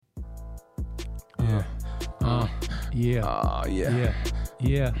Yeah. Oh, yeah. Yeah.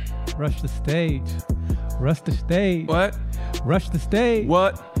 Yeah. Rush the stage. Rush the stage. What? Rush the stage.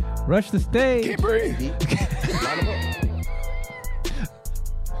 What? Rush the stage. Can't breathe.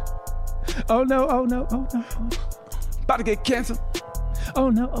 Oh no, oh no, oh no, oh no. About to get canceled. Oh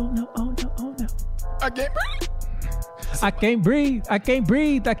no, oh no, oh no, oh no. I can't breathe. I can't breathe, I can't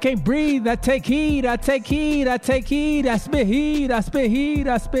breathe, I can't breathe. I take heed, I take heed, I take heed. I spit heat, I spit heat,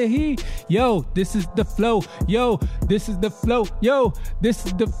 I spit heat. Yo, this is the flow. Yo, this is the flow. Yo, this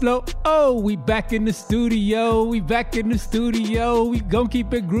is the flow. Oh, we back in the studio. We back in the studio. We gon'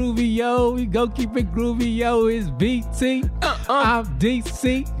 keep it groovy, yo. We gon' keep it groovy, yo. It's BT. I'm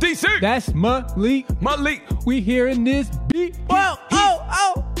DC. DC. That's Malik. Malik. We hearing this beat. Whoa,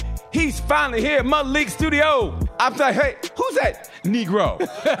 oh. He's finally here, Malik Studio. I'm like, hey, who's that? Negro.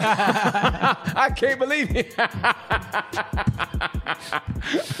 I can't believe it.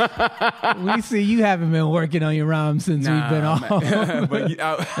 We see you haven't been working on your rhymes since we've been off. But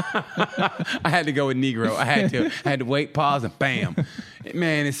I had to go with Negro. I had to wait, pause, and bam.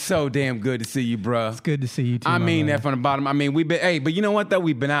 Man, it's so damn good to see you, bro. It's good to see you too. I mean that from the bottom. I mean, but you know what though?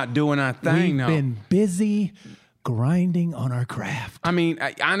 We've been out doing our thing. We've been busy grinding on our craft. I mean,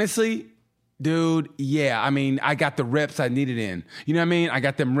 honestly, dude, yeah. I mean, I got the reps I needed in. You know what I mean? I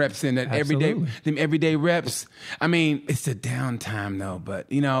got them reps in that everyday reps. I mean, it's the downtime though, but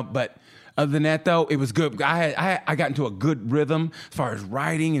other than that though, it was good. I got into a good rhythm as far as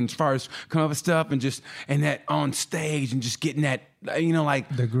writing and as far as coming up with stuff and that on stage and just getting that,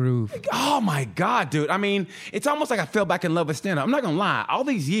 like the groove. Oh my God, dude. I mean, it's almost like I fell back in love with stand-up. I'm not gonna lie. All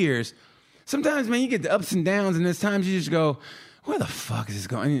these years, sometimes, man, you get the ups and downs, and there's times you just go, where the fuck is this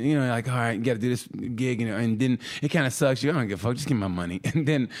going? Like, all right, you got to do this gig, and then it kind of sucks. You don't give a fuck, just give me my money. And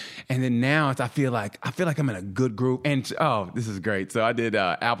then now I feel like I'm in a good group. And this is great. So I did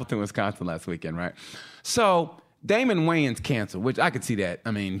Appleton, Wisconsin last weekend, right? So Damon Wayans canceled, which I could see that.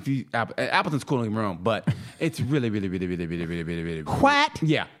 I mean, Appleton's cool, don't get me wrong, but it's really, really, really, really, really, really, really, really, what?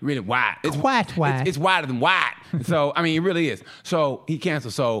 Yeah, really wide. It's wide. It's wider than wide. So I mean, it really is. So he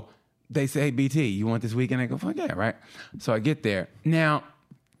canceled. So they say, hey, BT, you want this weekend? I go, fuck yeah, right? So I get there. Now,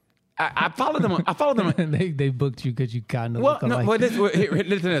 I follow them. They booked you because you kind of look alike. Listen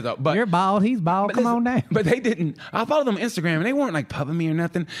to this, though. But, you're bald, he's bald, come on down. But they didn't. I followed them on Instagram, and they weren't like pubbing me or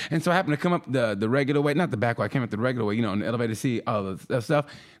nothing. And so I happened to come up the regular way, not the back way, I came up the regular way, in the elevator to see all the stuff.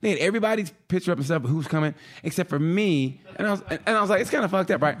 They had everybody's picture up and stuff, who's coming, except for me. And I was like, it's kind of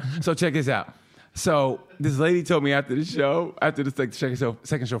fucked up, right? So check this out. So this lady told me after the show, after the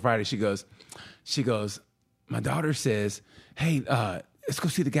second show Friday, she goes, my daughter says, hey, let's go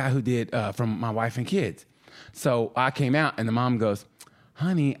see the guy who did From My Wife and Kids. So I came out and the mom goes,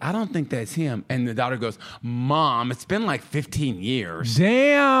 honey, I don't think that's him. And the daughter goes, Mom, it's been like 15 years. Damn.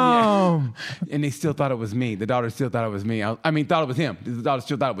 Yeah. And they still thought it was me. The daughter still thought it was me. Thought it was him. The daughter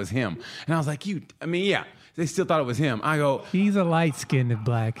still thought it was him. And I was like, yeah. They still thought it was him. I go, he's a light-skinned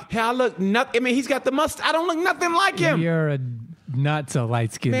black. Hey, I look nothing. I mean, he's got the mustache. I don't look nothing like him. You're a not so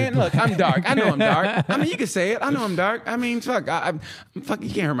light-skinned. Man, black. look, I'm dark. I know I'm dark. I mean, you can say it. I know I'm dark. I mean, fuck. Fuck, you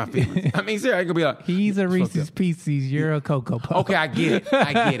can't hurt my feelings. I mean, seriously, I could be like, he's a Reese's Pieces. You're a Cocoa Puff. Okay, I get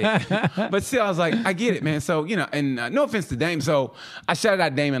it. But still, I was like, I get it, man. So, and no offense to Dame. So I shouted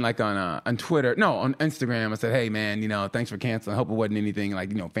out Damon like on Twitter. No, on Instagram. I said, hey, man, thanks for canceling. I hope it wasn't anything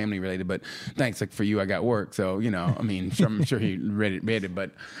like, family related. But thanks, like for you, I got work. So, I mean, I'm sure he read it.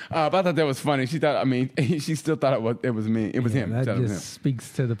 But I thought that was funny. She thought, she still thought it was me. It was him. That just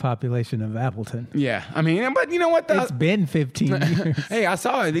speaks to the population of Appleton. Yeah, I mean, but you know what? It's been 15 years. Hey, I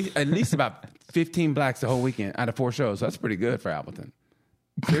saw at least about 15 blacks the whole weekend out of 4 shows. So that's pretty good for Appleton.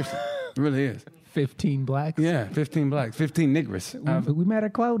 Seriously, it really is. 15 blacks? Yeah, 15 blacks, 15 niggers. We met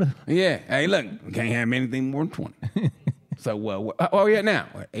a quota. Yeah. Hey, look, we can't have anything more than 20. So, now?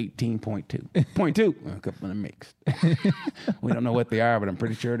 18.2. A couple of them mixed. We don't know what they are, but I'm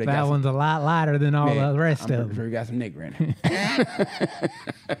pretty sure they got that one's a lot lighter than all the rest of them. I'm sure you got some nigger in it.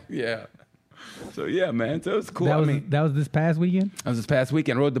 Yeah. So, yeah, man. So, it's cool. That was this past weekend? That was this past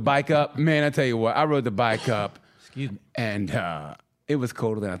weekend. I rode the bike up. Man, I tell you what, I rode the bike up. Excuse me. And it was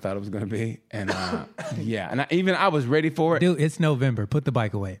colder than I thought it was going to be. And, yeah. And I was ready for it. Dude, it's November. Put the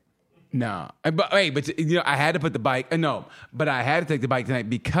bike away. No, but I had to put the bike. No, but I had to take the bike tonight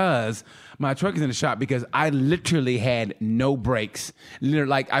because my truck is in the shop because I literally had no brakes. Literally,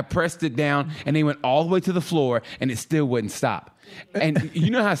 like I pressed it down and they went all the way to the floor and it still wouldn't stop. And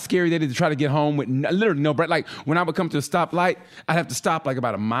you know how scary that is to try to get home with literally no brake. Like when I would come to a stoplight, I'd have to stop like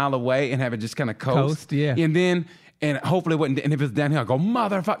about a mile away and have it just kind of coast. Yeah. And then And hopefully it wasn't. And if it's downhill, I go,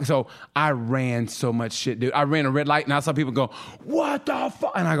 motherfucker. So I ran so much shit, dude. I ran a red light, and I saw people go, what the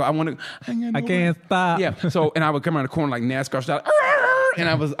fuck? And I go, I can't stop. Yeah. So, and I would come around the corner like NASCAR style. And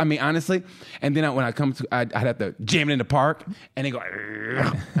honestly, and then when I come to, I'd have to jam it in the park, and they go,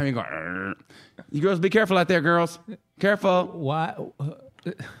 you girls be careful out there, girls. Careful. Why?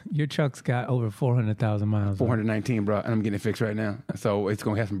 Your truck's got over 400,000 miles. 419, bro, and I'm getting it fixed right now. So it's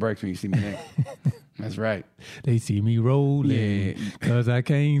going to have some brakes when you see me next. That's right. They see me rolling because I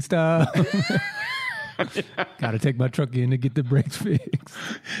can't stop. Got to take my truck in to get the brakes fixed.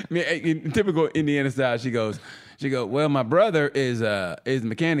 In typical Indiana style, she goes, well, my brother is a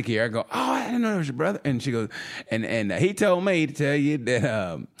mechanic here. I go, oh, I didn't know it was your brother. And she goes, and he told me to tell you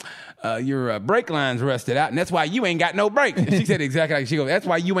that your brake line's rusted out, and that's why you ain't got no brakes. And she said exactly like she goes, that's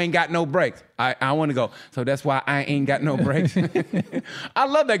why you ain't got no brakes. I want to go, so that's why I ain't got no brakes. I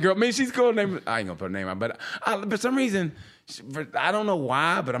love that girl. I mean, she's cool. I ain't gonna put her name out, but for some reason, I don't know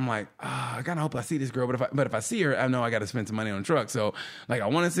why, but I'm like, I kind of hope I see this girl. But if I see her, I know I got to spend some money on a truck. So like, I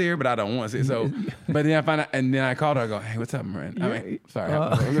want to see her, but I don't want to see her. So, but then I find out, and then I called her. I go, hey, what's up, Miranda?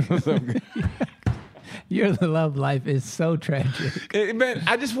 Sorry. Your love life is so tragic. Man,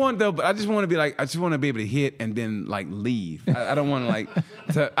 I just want to be like, I just want to be able to hit and then like leave. I don't want to like,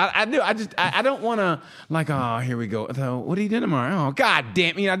 I don't want to like, oh, here we go. So what are you doing tomorrow? Oh, God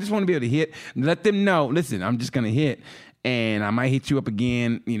damn. I just want to be able to hit, let them know, listen, I'm just going to hit. And I might hit you up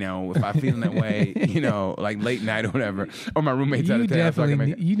again, if I feel that way, like late night or whatever, or my roommate's out of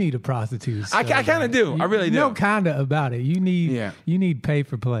town. You need a prostitute. I kind of do. I really do. No, kind of about it. You need pay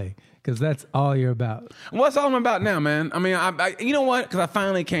for play. Because that's all you're about. What's all I'm about now, man? I mean, I you know what? Because I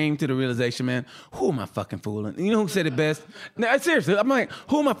finally came to the realization, man, who am I fucking fooling? You know who said it best? No, seriously, I'm like,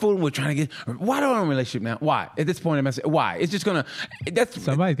 who am I fooling with trying to get? Why do I want a relationship now? Why? At this point, why? It's just going to,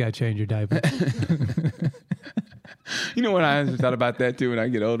 somebody's got to change your diaper. You know what? I thought about that too when I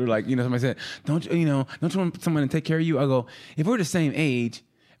get older. Like, somebody said, don't you want someone to take care of you? I go, if we're the same age,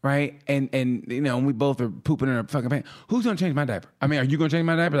 right? And we both are pooping in our fucking pants. Who's gonna change my diaper? I mean, are you gonna change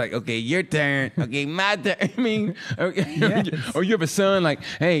my diaper? Like, okay, your turn. Okay, my turn. I mean, okay. Yes. Or you have a son, like,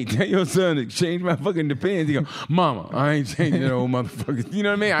 hey, tell your son to change my fucking depends. You go, mama, I ain't changing that old motherfucker. You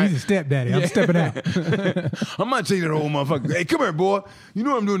know what I mean? He's a stepdaddy. Yeah. I'm stepping out. I'm not changing that old motherfucker. Hey, come here, boy. You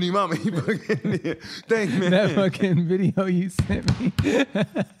know what I'm doing to your mama. Thanks, man. That fucking video you sent me.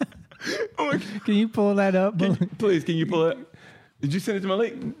 Can you pull that up? Please, can you pull it? Did you send it to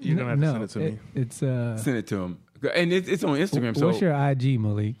Malik? You're going to have to send it to me. It's send it to him. And it's on Instagram. What's your IG,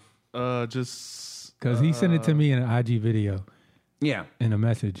 Malik? Just... Because he sent it to me in an IG video. Yeah. In a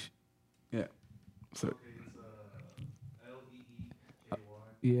message. Yeah. So,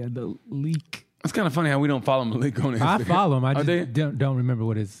 yeah, the leak. It's kind of funny how we don't follow Malik on Instagram. I follow him. I just don't remember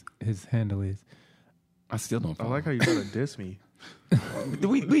what his handle is. I still don't follow him. I like how you try to diss me.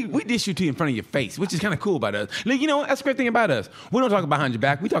 we dish you to in front of your face, which is kind of cool about us. Like, that's a great thing about us. We don't talk behind your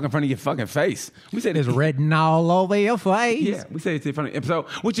back. We talk in front of your fucking face. We say it's written all over your face. Yeah, we say it in front of you. So,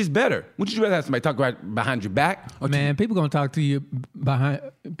 which is better? Would you rather have somebody talk right behind your back? Or people gonna talk to you behind.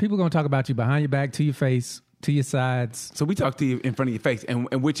 People gonna talk about you behind your back, to your face, to your sides. So we talk to you in front of your face,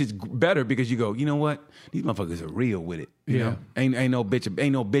 and which is better because you go, you know what? These motherfuckers are real with it. You know, ain't no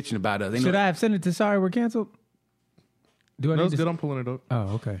bitching about us. Should I have sent it to Sorry We're Canceled? Do I need to... I'm pulling it up.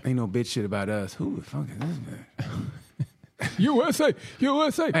 Oh, okay. Ain't no bitch shit about us. Who the fuck is this man?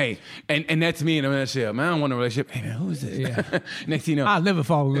 USA. Hey, and that's me in a nutshell. Man, I don't want a relationship. Hey, man, who is this? Yeah. Next thing you know, I'll never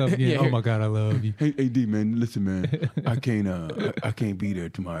fall in love again. Oh my God, I love you. Hey, D, man, listen, man, I can't be there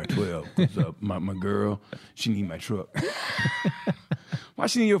tomorrow at 12 because my girl, she need my truck. Why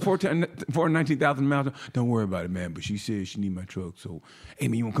she need your 419,000 miles? Don't worry about it, man. But she said she need my truck. So, hey,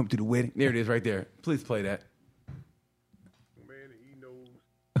 man, you want to come to the wedding? There it is, right there. Please play that.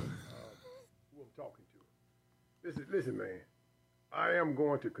 Listen, man, I am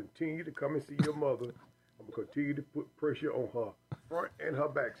going to continue to come and see your mother. I'm going to continue to put pressure on her front and her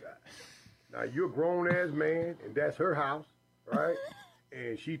backside. Now, you're a grown-ass man, and that's her house, right?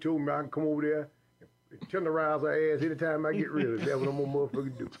 And she told me I can come over there and tenderize her ass anytime I get rid of it. That's what I'm going to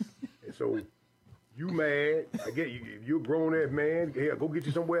motherfucking do. And so, you mad. I get you. If you're a grown-ass man, here, go get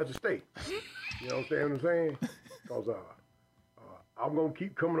you somewhere else to stay. You know what I'm saying? Because I'm going to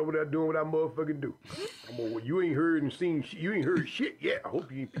keep coming over there doing what I motherfucking do. You ain't heard and seen shit. You ain't heard shit yet. I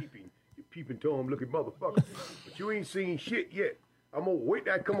hope you ain't peeping. You peeping Tom looking motherfucker. But you ain't seen shit yet. I'm going to wait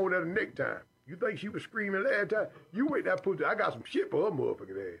till I come over there the next time. You think she was screaming last time? You wait that pussy. I got some shit for her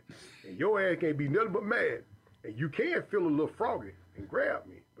motherfucking ass. And your ass can't be nothing but mad. And you can feel a little froggy and grab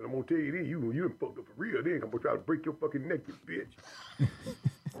me. But I'm going to tell you this. You done fucked up for real. Then I'm going to try to break your fucking neck, you bitch.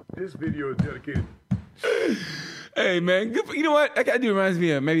 This video is dedicated. Hey, man. Good you know what? That do reminds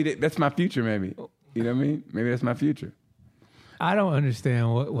me of maybe that's my future, maybe. You know what I mean? Maybe that's my future. I don't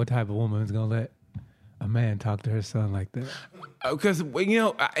understand what type of woman is going to let a man talk to her son like that. Because,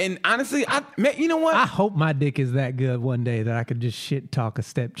 and honestly, you know what? I hope my dick is that good one day that I could just shit talk a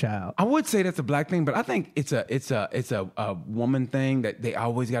stepchild. I would say that's a black thing, but I think it's a woman thing that they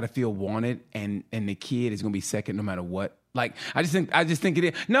always got to feel wanted, and the kid is going to be second no matter what. Like, I just think it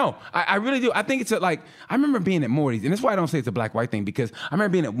is. No, I really do. I think it's I remember being at Morty's, and that's why I don't say it's a black-white thing, because I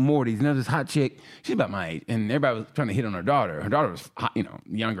remember being at Morty's, and there was this hot chick, she's about my age, and everybody was trying to hit on her daughter. Her daughter was, hot,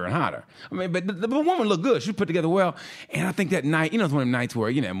 younger and hotter. I mean, but the woman looked good. She was put together well, and I think that night, it's one of them nights where,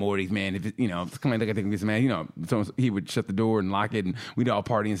 at Morty's, man, if it's kind of like I think this man, he would shut the door and lock it, and we'd all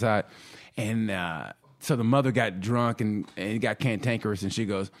party inside. And so the mother got drunk and got cantankerous, and she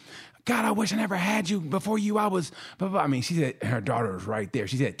goes, God, I wish I never had you. Before you, I was, blah, blah. I mean, she said her daughter was right there.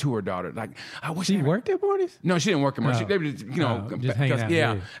 She said to her daughter, like, I wish she worked at Morty's? No, she didn't work at Morty's. Oh. They were just, just hanging out.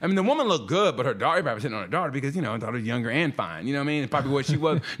 Yeah. Here. I mean, the woman looked good, but her daughter, everybody was hitting on her daughter because, her daughter was younger and fine. You know what I mean? It's probably what she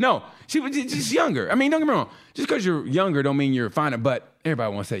was. No, she was just younger. I mean, don't get me wrong. Just because you're younger don't mean you're finer, but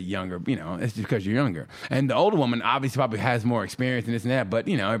everybody wants to say younger. It's just because you're younger. And the older woman obviously probably has more experience and this and that, but,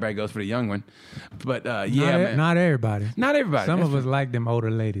 everybody goes for the young one. But, man. Not everybody. Not everybody. Some of us like them older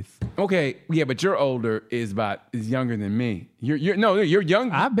ladies. Okay, yeah, but you're older is younger than me. You're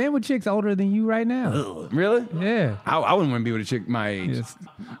younger. I've been with chicks older than you right now. Ugh. Really? Yeah. I wouldn't want to be with a chick my age.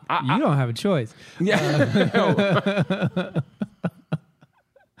 You don't have a choice. Yeah.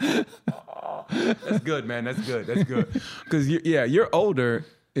 That's good, man. That's good. Because you're older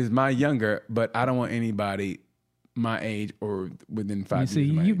is my younger, but I don't want anybody my age or within 5 years.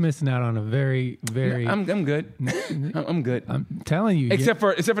 You see, you're missing out on a very, very. I'm good. I'm good. I'm telling you. Except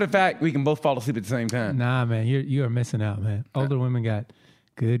for the fact we can both fall asleep at the same time. Nah, man, you are missing out, man. Older women got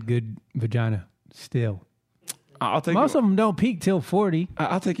good vagina still. I'll take most of them don't peak till 40.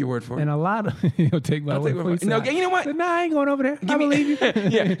 I'll take your word for it. And a lot of you'll take my word for it. No, you know what? Nah, I ain't going over there. I believe you.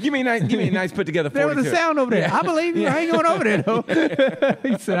 Yeah, give me a nice put together 42. There was a sound over there. Yeah. I believe you. I ain't going over there though.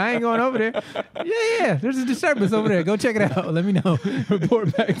 He said I ain't going over there. Yeah. There's a disturbance over there. Go check it out. Let me know.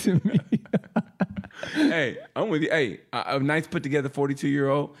 Report back to me. Hey, I'm with you. Hey, a nice put together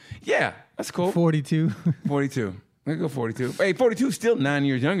 42-year-old. Yeah, that's cool. 42. 42. Let's go 42. Hey, 42 is still 9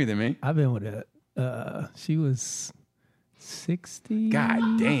 years younger than me. I've been with she was 60.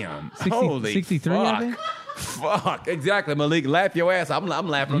 God damn. 60, Holy 63, fuck. I think. Fuck. Exactly, Malik. Laugh your ass. I'm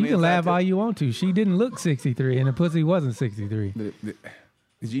laughing on You the can laugh too. all you want to. She didn't look 63, and the pussy wasn't 63. Did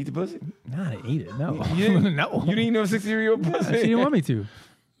you eat the pussy? Nah, I didn't eat it. No. No. You didn't eat no 60-year-old pussy? She didn't want me to.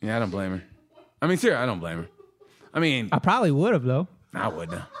 Yeah, I don't blame her. I mean, seriously, I don't blame her. I mean, I probably would have, though. I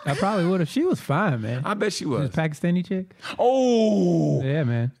wouldn't. I probably would have. She was fine, man. I bet she She was. was a Pakistani chick. Oh. Yeah,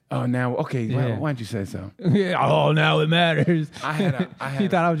 man. Oh, now, okay. Yeah. Why don't you say so? Yeah. Oh, now it matters. You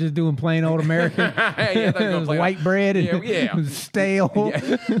thought I was just doing plain old American? Yeah, it was white bread and it was stale. Yeah.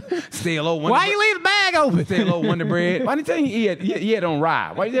 Stale old Wonder Why you leave the bag open? Stale old Wonder Bread. Why didn't you tell me he had on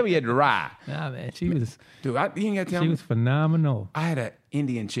rye? Why did you tell me he had the rye? Nah, man. She was. Dude, you ain't got to tell She me. was phenomenal. I had an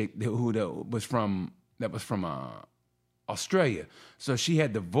Indian chick who was from Australia. So she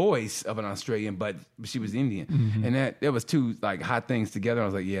had the voice of an Australian, but she was Indian. Mm-hmm. And that was two like hot things together. I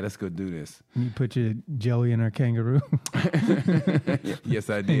was like, yeah, let's go do this. You put your jelly in her kangaroo. Yes,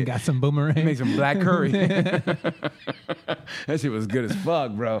 I did. And got some boomerang. Made some black curry. That shit was good as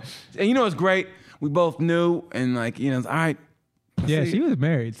fuck, bro. And you know what's great? We both knew and like, all right. Yeah, she was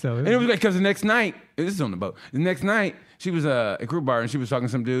married, so. And it was like, because the next night, this is on the boat. The next night, she was at Group Bar and she was talking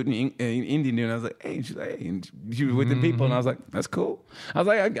to some dude, an Indian dude. And I was like, hey, and she's like, hey. And she was with the people. And I was like, that's cool. I was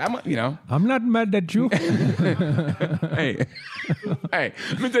like, I'm not mad at you. Hey, let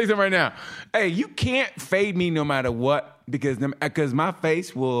me tell you something right now. Hey, you can't fade me no matter what because my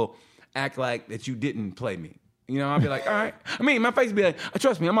face will act like that you didn't play me. I'll be like, all right. I mean, my face will be like,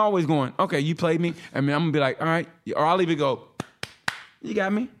 trust me, I'm always going, okay, you played me. I mean, I'm going to be like, all right. Or I'll even go, you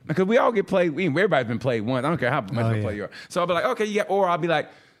got me? Because we all get played. Everybody's been played once. I don't care how much I play you are. So I'll be like, okay, yeah. Or I'll be like,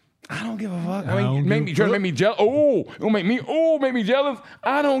 I don't give a fuck. I mean, try to make me jealous. Oh, it'll make me jealous.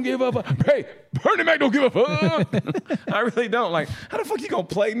 I don't give a fuck. Hey, Bernie Mac don't give a fuck. I really don't. Like, how the fuck you gonna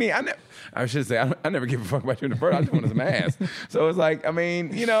play me? I should say, I never give a fuck about you in the first. I just want some ass. So it's like, I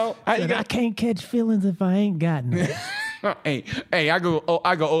mean, I can't catch feelings if I ain't got none. Hey, I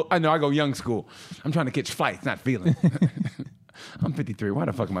go young school. I'm trying to catch flights, not feelings. I'm 53. Why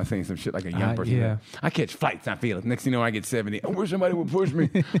the fuck am I saying some shit like a young person? Yeah. I catch flights, not feelings. Next thing you know, I get 70. I wish somebody would push me.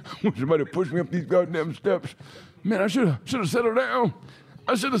 I wish somebody would push me up these goddamn steps. Man, I should have settled down.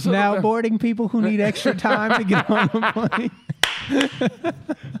 I should have settled down. Now boarding people who need extra time to get on the plane.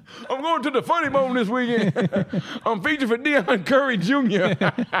 I'm going to the Funny Bone this weekend. I'm featuring for Deion Curry Jr.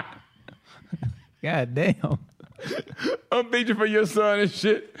 God damn. I'm featuring for your son and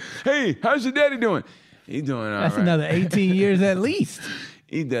shit. Hey, how's your daddy doing? He's doing all right. That's another 18 years at least.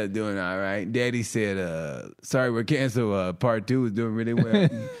 He's doing all right. Daddy said, sorry, we're canceled. Part 2 is doing really well.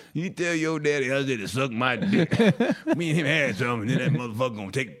 You tell your daddy I said to suck my dick. Me and him had some, and then that motherfucker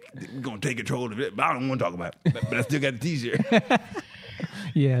gonna take control of it. But I don't want to talk about it. But I still got the t-shirt.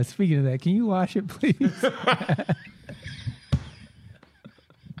 Yeah, speaking of that, can you wash it, please?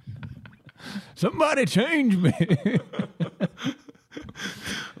 Somebody change me.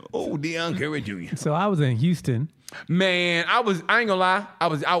 Oh, Deion Curry Jr. So I was in Houston. Man, I ain't gonna lie. I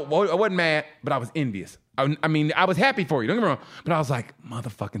wasn't mad, but I was envious. I mean, I was happy for you. Don't get me wrong. But I was like,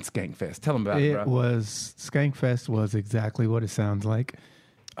 motherfucking Skankfest. Tell them about it, bro. Skankfest was exactly what it sounds like.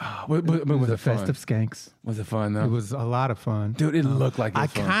 Was a it fest fun? of skanks. Was it fun, though? It was a lot of fun. Dude, it looked like it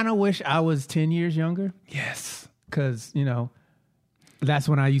was fun. I kind of wish I was 10 years younger. Yes. Because, that's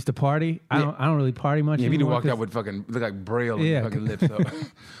when I used to party. I don't really party much Yeah, if you anymore. walked out with fucking, look like Braille on your fucking lips up.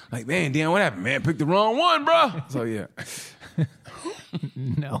 Like, man, Deion, what happened? Man, picked the wrong one, bro. So, yeah.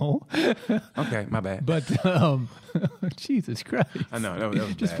 No. Okay, my bad. But, Jesus Christ. I know, that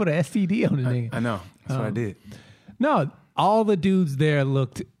was Just bad. put an STD on the nigga. I know. That's what I did. No, all the dudes there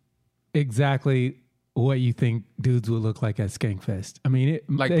looked exactly what you think dudes would look like at Skankfest. I mean,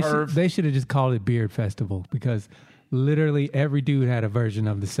 they should have just called it Beard Festival because literally every dude had a version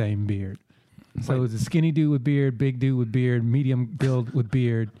of the same beard. So it was a skinny dude with beard, big dude with beard, medium build with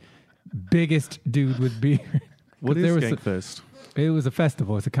beard, biggest dude with beard. What is Skankfest? It was a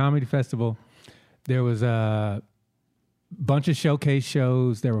festival. It's a comedy festival. There was a bunch of showcase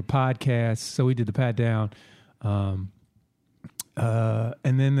shows. There were podcasts. So we did the Pat Down. And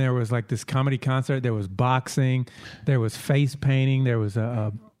then there was like this comedy concert. There was boxing. There was face painting. There was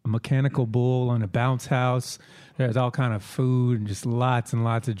a mechanical bull on a bounce house. There's all kind of food and just lots and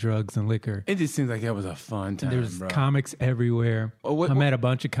lots of drugs and liquor. It just seems like it was a fun time, There's bro. comics everywhere. I met a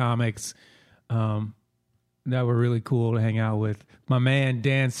bunch of comics that were really cool to hang out with. My man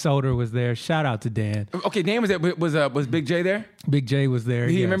Dan Soder was there. Shout out to Dan. Okay, Dan was there. Was Big J there? Big J was there.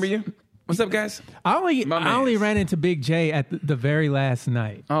 Did he yes. remember you? What's up, guys? I only ran into Big J at the very last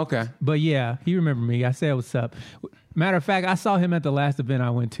night. Oh, okay. But yeah, he remembered me. I said what's up. Matter of fact, I saw him at the last event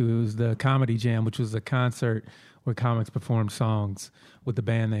I went to. It was the Comedy Jam, which was a concert where comics performed songs with the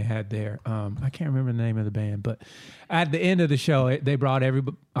band they had there. I can't remember the name of the band, but at the end of the show, they brought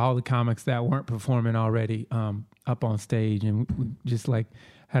all the comics that weren't performing already up on stage, and we just like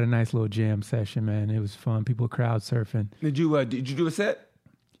had a nice little jam session. Man, it was fun. People were crowd surfing. Did you do a set?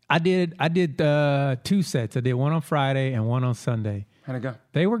 I did 2 sets. I did one on Friday and one on Sunday. How'd it go?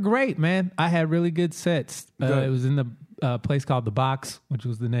 They were great, man. I had really good sets. Good. It was in the place called The Box, which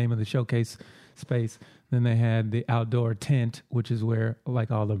was the name of the showcase space. Then they had the outdoor tent, which is where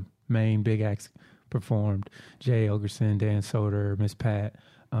like all the main big acts performed. Jay Ogerson, Dan Soder, Miss Pat,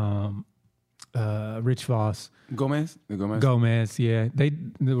 Rich Voss. Gomez? The Gomez? Gomez, yeah.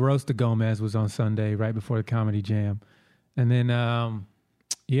 The roast of Gomez was on Sunday right before the Comedy Jam. And then,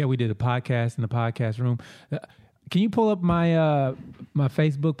 we did a podcast in the podcast room. Can you pull up my my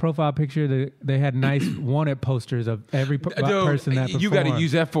Facebook profile picture? They had nice wanted posters of every person that performed. You got to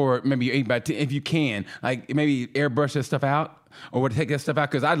use that for maybe 8x10 if you can. Like maybe airbrush that stuff out or take that stuff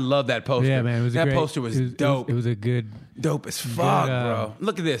out because I love that poster. Yeah, man, poster was dope. It was a good, dope as fuck, bro.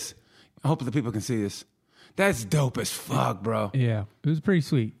 Look at this. I hope the people can see this. That's dope as fuck, bro. Yeah, it was pretty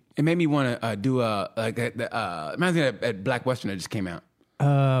sweet. It made me want to do like that. Reminds me of that Black Western that just came out.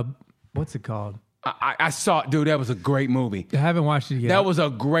 What's it called? I saw it, dude. That was a great movie. I haven't watched it yet. That was a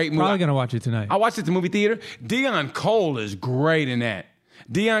great movie. Probably gonna watch it tonight. I watched it at the movie theater. Deion Cole is great in that.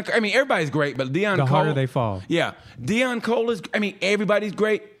 I mean, everybody's great, but Deion Cole. The Harder They Fall. Yeah. Deion Cole is, everybody's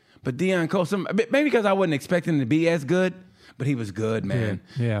great, but Deion Cole, maybe because I wasn't expecting him to be as good, but he was good, man.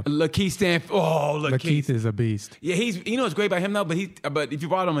 Yeah. Lakeith Stanfield. Oh, Lakeith is a beast. Yeah, what's great about him though, but if you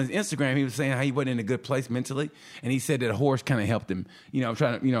brought him on his Instagram, he was saying how he wasn't in a good place mentally, and he said that a horse kind of helped him.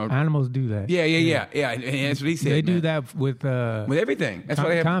 Animals do that. Yeah. And that's what he said. They do that with everything. That's why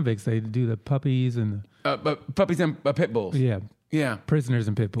they have convicts. They do the puppies and but puppies and pit bulls. Yeah, prisoners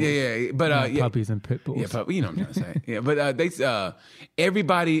and pit bulls. Yeah. But puppies and pit bulls. Yeah, you know what I'm trying to say. Yeah, but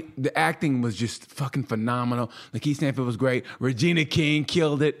everybody, the acting was just fucking phenomenal. Lakeith Stanfield was great. Regina King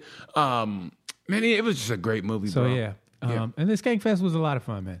killed it. Man, it was just a great movie. So bro. yeah. And this Skankfest was a lot of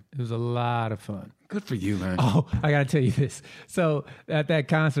fun, man. It was a lot of fun. Good for you, man. Oh, I gotta tell you this. So at that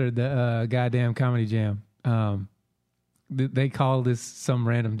concert, the goddamn Comedy Jam, they called some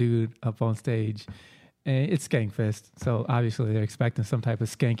random dude up on stage. And it's Skankfest, so obviously they're expecting some type of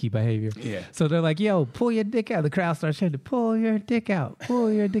skanky behavior. Yeah. So they're like, yo, pull your dick out. The crowd starts chanting, pull your dick out,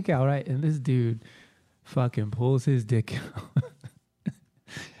 right? And this dude fucking pulls his dick out.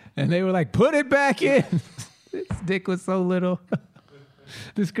 And they were like, put it back in. His dick was so little.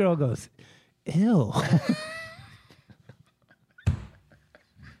 This girl goes, ew.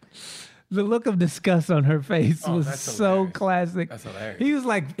 The look of disgust on her face was so hilarious. classic. That's hilarious.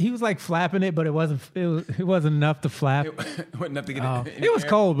 He was like flapping it, but it wasn't enough to flap. It wasn't enough to get It was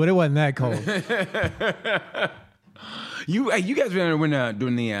cold, but it wasn't that cold. You guys were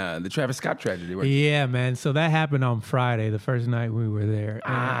doing the Travis Scott tragedy, weren't you? Yeah, man. So that happened on Friday, the first night we were there.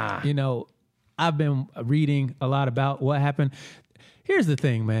 And, you know, I've been reading a lot about what happened. Here's the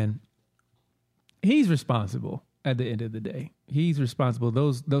thing, man. He's responsible at the end of the day. He's responsible.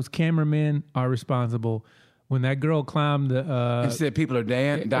 Those cameramen are responsible. When that girl climbed the... You said people are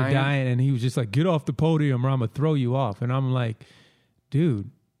dying? And he was just like, get off the podium or I'm going to throw you off. And I'm like, dude,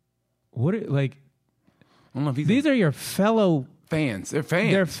 like... I don't know if these are your fellow... fans. They're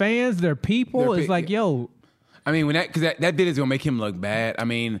fans. They're fans. They're people. It's like, yo... I mean, because that bit is gonna make him look bad. I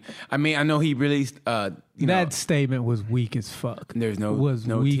mean, I know he released. That statement was weak as fuck. There's no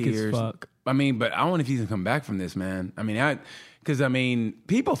weak tears. as fuck. I mean, but I wonder if he's gonna come back from this, man. I mean, because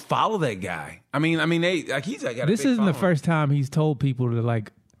people follow that guy. I mean, they like he's like. This isn't the first time he's told people to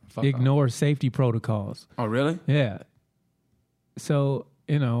like ignore safety protocols. Oh, really? Yeah. So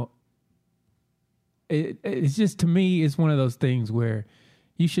you know, it's just, to me, it's one of those things where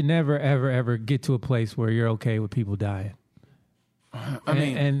you should never, ever, ever get to a place where you're okay with people dying. I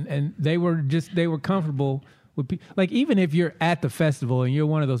mean, and they were comfortable with people. Like, even if you're at the festival and you're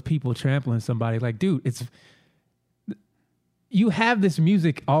one of those people trampling somebody, like, dude, you have this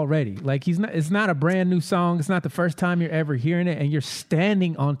music already. Like, it's not a brand new song. It's not the first time you're ever hearing it, and you're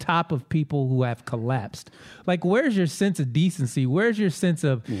standing on top of people who have collapsed. Like, where's your sense of decency? Where's your sense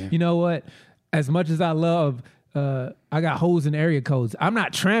of, you know what? As much as I love, I got hoes in area codes, I'm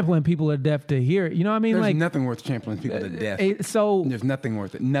not trampling people to death to hear it. You know what I mean? There's like, nothing worth trampling people to death. So there's nothing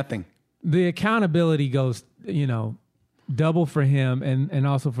worth it. Nothing. The accountability goes, double for him and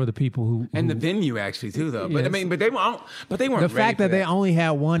also for the people who the venue actually too, though. Yes. But they weren't. The fact that they only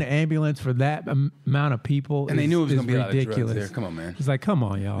had one ambulance for that amount of people, and they knew it was going to be ridiculous. A lot of drugs there. Come on, man. It's like, come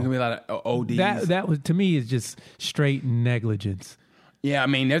on, y'all. There's going to be a lot of ODs. That was, to me, is just straight negligence. Yeah, I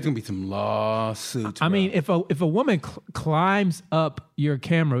mean, there's going to be some lawsuits. I mean, if a woman climbs up your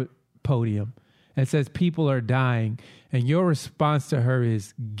camera podium and says people are dying, and your response to her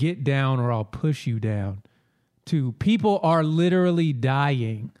is get down or I'll push you down, to people are literally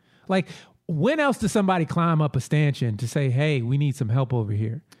dying. Like, when else does somebody climb up a stanchion to say, hey, we need some help over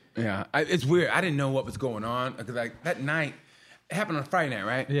here? Yeah, it's weird. I didn't know what was going on because that night, it happened on Friday night,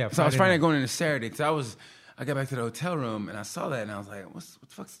 right? Yeah. So I was Friday night going into Saturday because I got back to the hotel room and I saw that and I was like, what the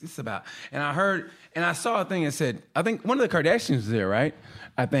fuck's this about? And I saw a thing that said, I think one of the Kardashians was there, right?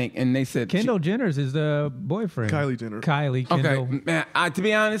 I think, and they said Kendall Jenner's is the boyfriend. Kylie Jenner. Kendall. Okay, man. To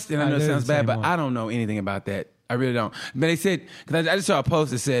be honest, and I know it sounds bad, but I don't know anything about that. I really don't. But they said, because I just saw a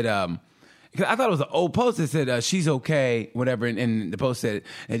post that said, because I thought it was an old post that said she's okay, whatever, and the post said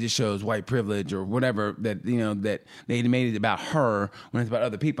it just shows white privilege or whatever, that that they made it about her when it's about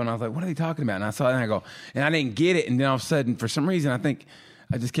other people, and I was like, what are they talking about? And I saw it and I go, and I didn't get it, and then all of a sudden, for some reason, I think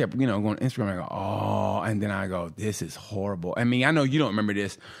I just kept going to Instagram and I go, oh, and then I go, this is horrible. I mean, I know you don't remember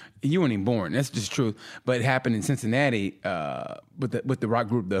this. You weren't even born. That's just true. But it happened in Cincinnati with the rock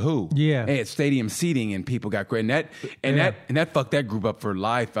group The Who. Yeah, they had stadium seating and people got credit. And that fucked that group up for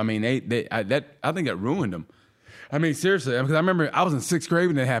life. I mean, I think that ruined them. I mean, seriously, because I remember I was in 6th grade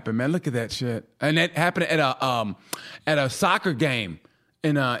when that happened. Man, look at that shit. And that happened at a soccer game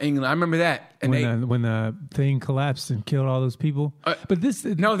in England. I remember that. And when the thing collapsed and killed all those people. But this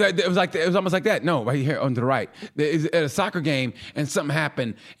it was almost like that. No, right here on the right. It was at a soccer game and something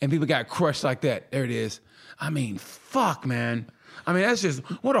happened and people got crushed like that. There it is. I mean, fuck, man. I mean, that's just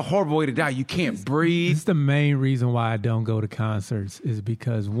what a horrible way to die. You can't breathe. It's the main reason why I don't go to concerts is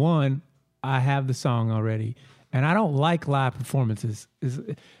because, one, I have the song already. And I don't like live performances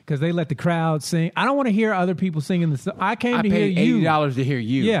because they let the crowd sing. I don't want to hear other people singing the song. I came to hear you. I paid $80 to hear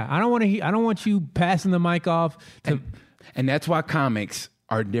you. Yeah, I don't want you passing the mic off to. And that's why comics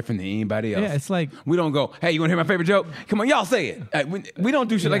are different than anybody else. Yeah, it's like we don't go, hey, you want to hear my favorite joke? Come on, y'all say it. We don't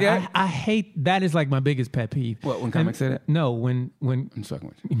do shit like that. I hate that. Is like my biggest pet peeve. What, when comics say that? No, when I'm fucking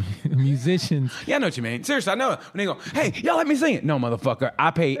with you. Musicians. Yeah, I know what you mean. Seriously, I know. When they go, hey, y'all let me sing it. No, motherfucker.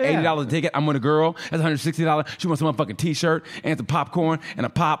 I paid $80 a ticket. I'm with a girl. That's $160. She wants a motherfucking t-shirt and some popcorn and a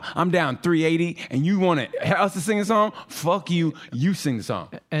pop. I'm down $380, and you want us to sing a song? Fuck you. You sing the song.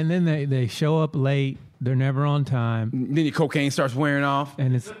 And then they show up late. They're never on time. Then your cocaine starts wearing off.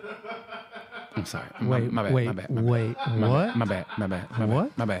 And it's... I'm sorry. Wait, My bad. wait, My bad. wait, what? My bad.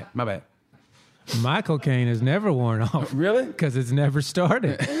 What? My bad. My cocaine has never worn off. Really? Because it's never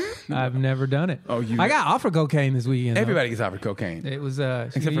started. I've never done it. Oh, I got offered cocaine this weekend. Everybody gets offered cocaine. It was,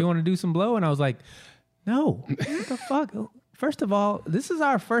 you want to do some blow? And I was like, no. What the fuck? First of all, this is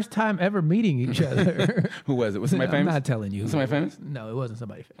our first time ever meeting each other. Who was it? Was somebody famous? I'm not telling you. Was somebody famous? No, it wasn't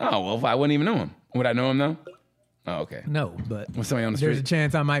somebody famous. Oh, well, if I wouldn't even know him. Would I know him, though? Oh, okay. No, but Was somebody on the there's a street?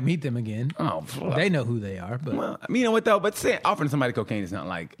 chance I might meet them again. Oh, fuck. They know who they are. But Well, you know what, though? But offering somebody cocaine is not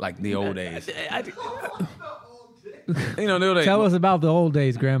like the old days. You know, the old days. tell us about the old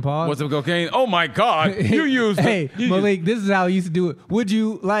days, Grandpa. What's up, cocaine? Oh, my God. You used Hey, you Malik, this is how I used to do it. Would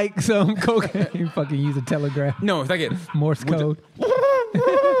you like some cocaine? Fucking use a telegraph. No, if I get... Morse code.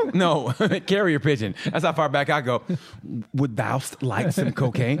 No, carrier pigeon. That's how far back I go. Would thou like some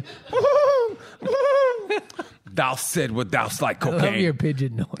cocaine? Thou said, would thou like I love cocaine? your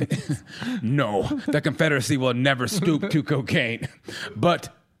pigeon noise. No, the Confederacy will never stoop to cocaine. But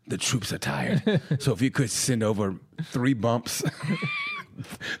the troops are tired. So if you could send over 3 bumps,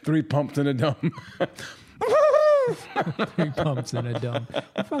 3 pumps in a dome. 3 pumps in a dome.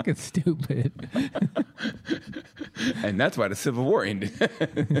 You're fucking stupid. And that's why the Civil War ended.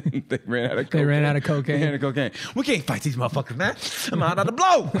 They ran out of cocaine. They ran out of cocaine. They ran out of cocaine. We can't fight these motherfuckers, man. I'm out of the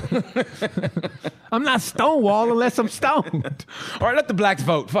blow. I'm not Stonewall unless I'm stoned. All right, let the blacks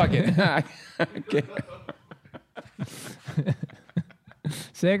vote. Fuck it. Okay.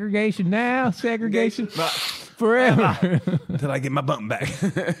 Segregation now, segregation forever. Until I get my bump back.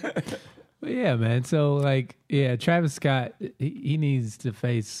 But yeah, man. So like, yeah, Travis Scott, he needs to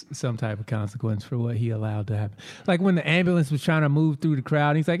face some type of consequence for what he allowed to happen. Like when the ambulance was trying to move through the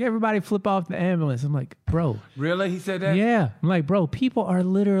crowd, he's like, everybody flip off the ambulance. I'm like, bro. Really? He said that? Yeah. I'm like, bro, people are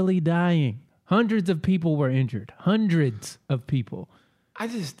literally dying. Hundreds of people were injured. Hundreds of people.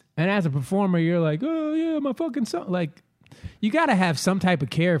 And as a performer, you're like, oh yeah, my fucking song. Like, you got to have some type of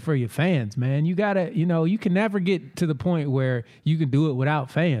care for your fans, man. You got to, you can never get to the point where you can do it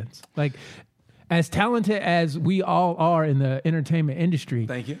without fans. Like, as talented as we all are in the entertainment industry,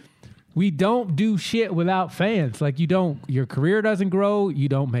 Thank you. we don't do shit without fans. Like, your career doesn't grow. You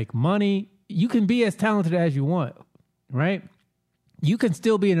don't make money. You can be as talented as you want, right? You can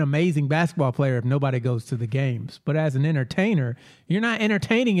still be an amazing basketball player if nobody goes to the games. But as an entertainer, you're not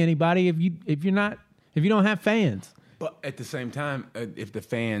entertaining anybody if you don't have fans. But at the same time, if the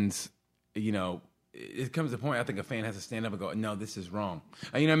fans, it comes to a point, I think a fan has to stand up and go, no, this is wrong.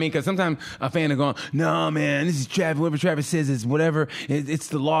 You know what I mean? Because sometimes a fan is going, no, man, this is Travis. Whatever Travis says is whatever. It's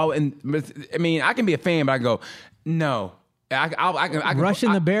the law. And I mean, I can be a fan, but I go, no. I can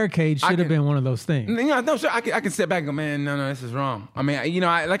Rushing the barricade should have been one of those things. No, sure. I can step back and go, man, no, this is wrong. I mean,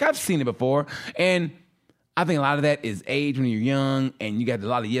 I've seen it before. And I think a lot of that is age when you're young and you got a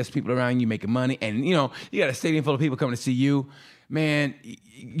lot of yes people around you making money. And, you got a stadium full of people coming to see you. Man,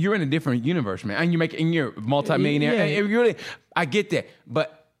 you're in a different universe, man. And you're a multimillionaire. Yeah. I get that.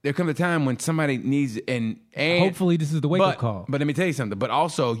 But there comes a time when somebody needs, and hopefully this is the wake-up call. But let me tell you something. But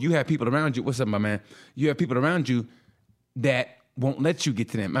also, you have people around you. What's up, my man? You have people around you that won't let you get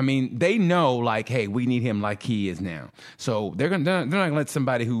to them. I mean, they know, like, hey, we need him like he is now. So they're not gonna let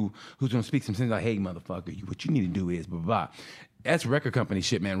somebody who's gonna speak some sense like, hey, motherfucker, what you need to do is blah blah. That's record company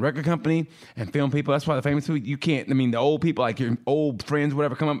shit, man. Record company and film people. That's why the famous people, you can't. I mean, the old people, like your old friends,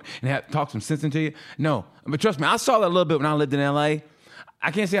 whatever, come up and talk some sense into you. No, but trust me, I saw that a little bit when I lived in L.A.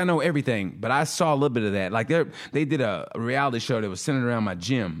 I can't say I know everything, but I saw a little bit of that. Like they did a reality show that was centered around my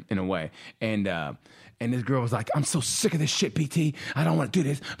gym in a way, and this girl was like, I'm so sick of this shit, PT. I don't want to do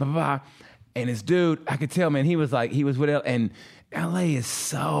this, blah, blah, blah. And this dude, I could tell, man, he was with L. And L.A. is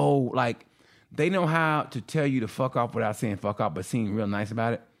so, like, they know how to tell you to fuck off without saying fuck off, but seeming real nice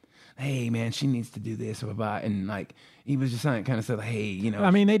about it. Hey, man, she needs to do this, blah, blah, blah. And, like, he was just kind of said, like, hey,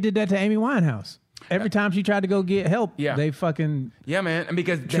 I mean, they did that to Amy Winehouse. Every time she tried to go get help, they fucking... Yeah, man, and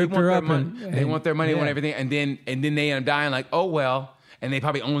because they want their money. They want their money, they want everything. And then they end up dying like, oh, well... And they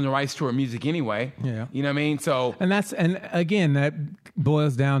probably own the rights to her music anyway. Yeah. You know what I mean? So and again, that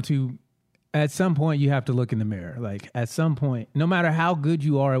boils down to at some point you have to look in the mirror. Like at some point, no matter how good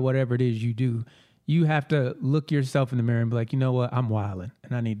you are at whatever it is you do, you have to look yourself in the mirror and be like, you know what, I'm wilding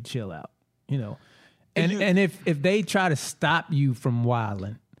and I need to chill out. And if they try to stop you from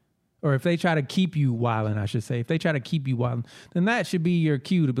wilding, or if they try to keep you wilding, I should say, if they try to keep you wilding, then that should be your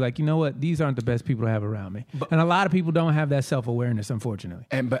cue to be like, you know what, these aren't the best people to have around me. And a lot of people don't have that self-awareness, unfortunately.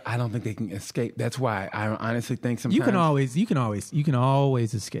 But I don't think they can escape. That's why I honestly think sometimes you can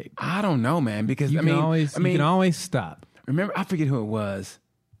always escape. I don't know, man, because you can always stop. Remember, I forget who it was.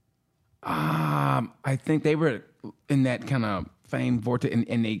 I think they were in that kind of fame vortex,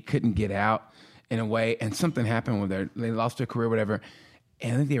 and they couldn't get out in a way. And something happened with they lost their career, whatever.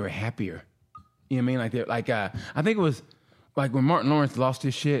 And I think they were happier. You know what I mean? Like they're like I think it was like when Martin Lawrence lost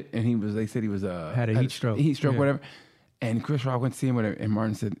his shit, and they said he was had a heat stroke, whatever. And Chris Rock went to see him, whatever. And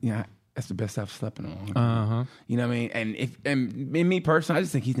Martin said, "Yeah, that's the best I've slept in a long time." You know what I mean? And me personally, I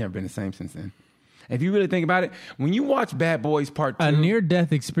just think he's never been the same since then. If you really think about it, when you watch Bad Boys Part 2... A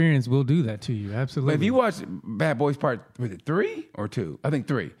near-death experience will do that to you, absolutely. But if you watch Bad Boys Part... Was it 3 or 2? I think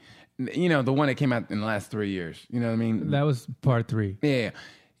 3. You know, the one that came out in the last 3 years. You know what I mean? That was Part 3. Yeah.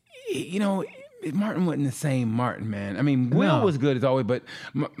 You know, Martin wasn't the same Martin, man. I mean, Will was good as always, but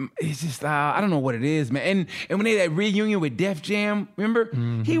it's just... I don't know what it is, man. And when they had that reunion with Def Jam, remember?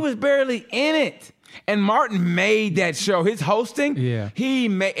 Mm-hmm. He was barely in it. And Martin made that show. His hosting, he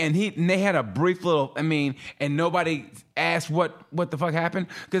made, and they had a brief little, and nobody asked what the fuck happened.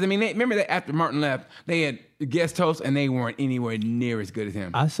 Because, remember that after Martin left, they had guest hosts, and they weren't anywhere near as good as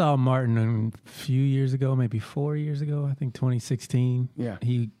him. I saw Martin a few years ago, maybe 4 years ago, I think 2016. Yeah.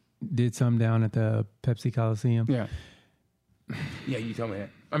 He did some down at the Pepsi Coliseum. Yeah. Yeah, you told me that.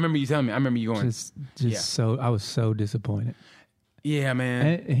 I remember you telling me. I remember you going. So, I was so disappointed. Yeah, man.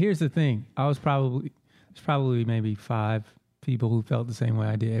 And here's the thing. There's probably maybe 5 people who felt the same way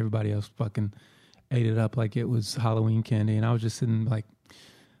I did. Everybody else fucking ate it up like it was Halloween candy. And I was just sitting like,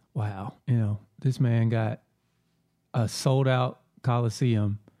 wow, this man got a sold out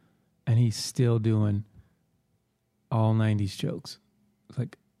Coliseum and he's still doing all 90s jokes. It's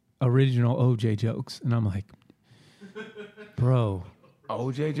like original OJ jokes. And I'm like, bro.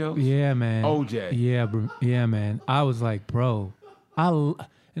 OJ jokes? Yeah, man. OJ. Yeah, bro. Yeah, man. I was like, bro. And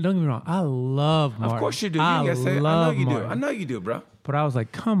don't get me wrong, I love Martin. Of course you do. I know you do. I know you do, bro. But I was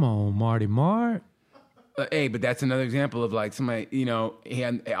like, come on, Marty Mart. Hey, but that's another example of like somebody,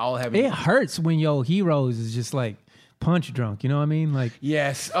 all having... It hurts when your heroes is just like punch drunk. You know what I mean? Like,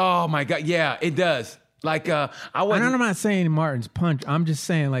 yes. Oh my God. Yeah, it does. Like, I'm not saying Martin's punch. I'm just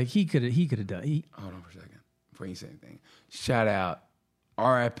saying like he could have done. Hold on for a second before you say anything. Shout out,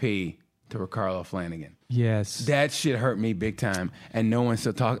 R.I.P. to Ricardo Flanagan. Yes. That shit hurt me big time. And no one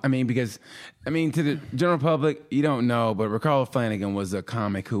still talks. Because to the general public, you don't know, but Ricardo Flanagan was a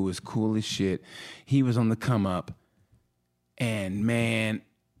comic who was cool as shit. He was on the come up. And man,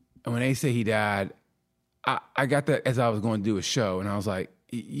 when they say he died, I got that as I was going to do a show. And I was like,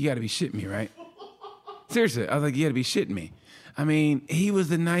 you got to be shitting me, right? Seriously. I was like, you got to be shitting me. He was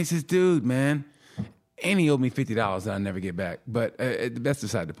the nicest dude, man. And he owed me $50 that I'll never get back. But that's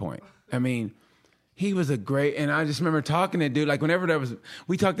beside the point. He was a great, and I just remember talking to that dude, like whenever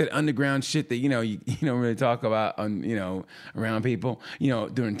we talked that underground shit that, you don't really talk about on, around people,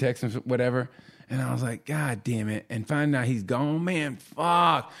 during text and whatever. And I was like, God damn it. And finding out he's gone, man,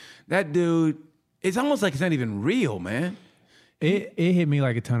 fuck. That dude, it's almost like it's not even real, man. It hit me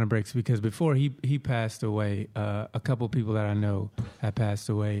like a ton of bricks because before he passed away, a couple of people that I know had passed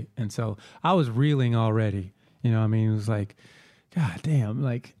away. And so I was reeling already, it was like, God damn,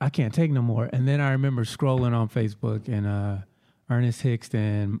 like I can't take no more. And then I remember scrolling on Facebook and Ernest Hicks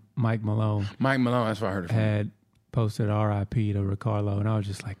and Mike Malone. That's what I heard of him. Had posted R.I.P. to Ricardo, and I was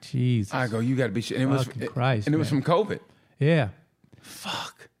just like, Jesus. I go, you got to be shit. And it was from COVID. Yeah.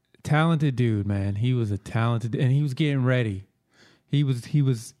 Fuck. Talented dude, man. He was a talented, and he was getting ready. He was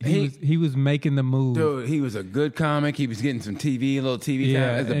making the move. Dude, he was a good comic. He was getting some a little TV time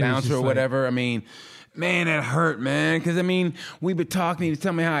as a bouncer or whatever. Man, that hurt, man. Because, we been talking. He was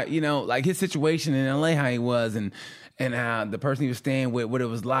telling me how, like his situation in L.A., how he was, and how the person he was staying with, what it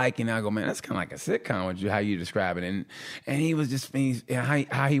was like. And I go, man, that's kind of like a sitcom, how you describe it. And he was just,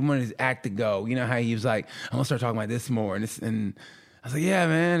 how he wanted his act to go. How he was like, I'm going to start talking about this more. And I was like, yeah,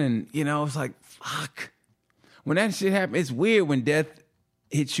 man. And, it's like, fuck. When that shit happened, it's weird when death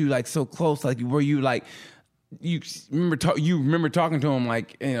hits you, like, so close, like, where you, like, you remember talking to him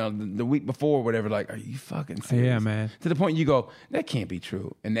like the week before or whatever. Like, are you fucking serious? Yeah, man. To the point you go, that can't be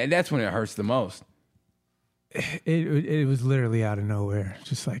true, and that's when it hurts the most. It was literally out of nowhere.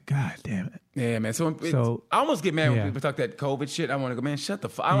 Just like, God damn it. Yeah, man. So I almost get mad when people talk that COVID shit. I want to go, man, shut the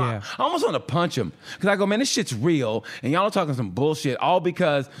fuck. I almost want to punch him because I go, man, this shit's real, and y'all are talking some bullshit all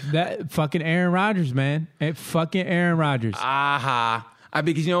because that fucking Aaron Rodgers, man. Fucking Aaron Rodgers.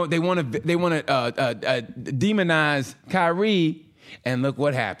 Because they want to demonize Kyrie, and look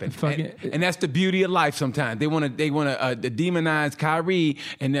what happened. And that's the beauty of life. Sometimes they want to demonize Kyrie,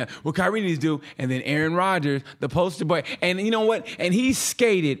 and what Kyrie needs to do, and then Aaron Rodgers, the poster boy, and you know what? And he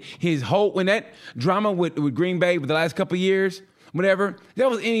skated his whole when that drama with Green Bay with the last couple of years, whatever. If that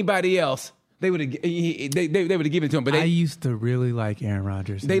was anybody else, they would have given it to him. But I used to really like Aaron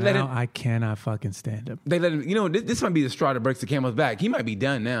Rodgers. I cannot fucking stand him. They let him. You know, this might be the straw that breaks the camel's back. He might be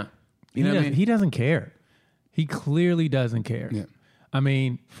done now. You know what I mean? He doesn't care. He clearly doesn't care. Yeah. I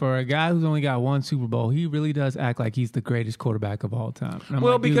mean, for a guy who's only got one Super Bowl, he really does act like he's the greatest quarterback of all time.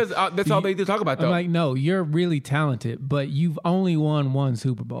 Well, like, because that's all they do talk about, though. I'm like, no, you're really talented, but you've only won one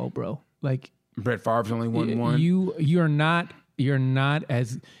Super Bowl, bro. Like Brett Favre's only won one. You're not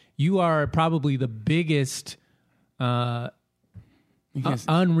as you are probably the biggest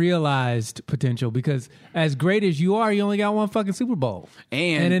unrealized potential, because as great as you are, you only got one fucking Super Bowl.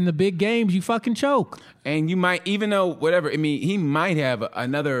 And in the big games, you fucking choke. And you might, even though whatever, I mean, he might have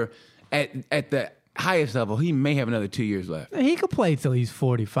another, at the highest level, he may have another 2 years left. He could play till he's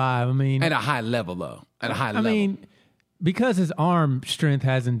 45. I mean, at a high level, though. At a high level. I mean, because his arm strength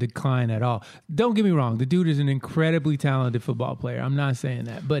hasn't declined at all. Don't get me wrong. The dude is an incredibly talented football player. I'm not saying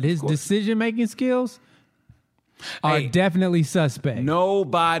that. But his decision-making skills are definitely suspect.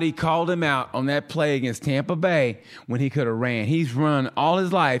 Nobody called him out on that play against Tampa Bay when he could have ran. He's run all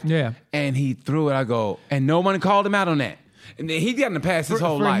his life, and he threw it. I go, and no one called him out on that. And he's gotten to pass his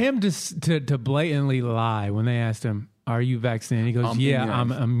whole life. For him to blatantly lie when they asked him, "Are you vaccinated?" He goes,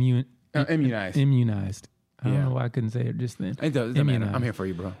 "I'm immunized." Immunized. I don't know why I couldn't say it just then. It doesn't matter. I'm here for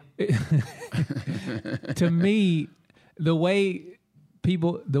you, bro. To me, the way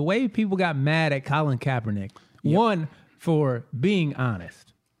people got mad at Colin Kaepernick. One, for being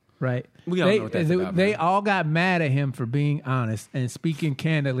honest, right? We all know what that's about. They all got mad at him for being honest and speaking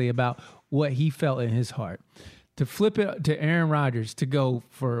candidly about what he felt in his heart. To flip it to Aaron Rodgers to go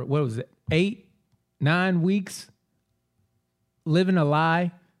for, 8-9 weeks living a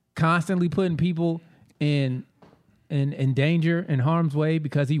lie, constantly putting people in danger, in harm's way,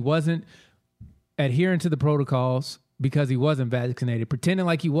 because he wasn't adhering to the protocols, because he wasn't vaccinated, pretending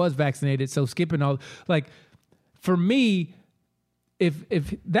like he was vaccinated, so skipping all, like... For me, if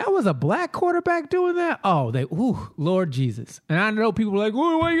that was a black quarterback doing that, Lord Jesus. And I know people are like,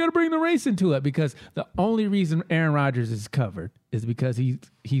 why you got to bring the race into it? Because the only reason Aaron Rodgers is covered is because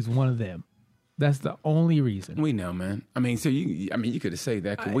he's one of them. That's the only reason. We know, man. I mean, so you could have said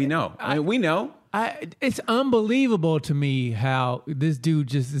that, because we know. We know. It's unbelievable to me how this dude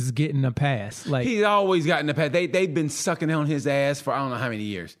just is getting a pass. Like, he's always gotten a pass. They've been sucking on his ass for I don't know how many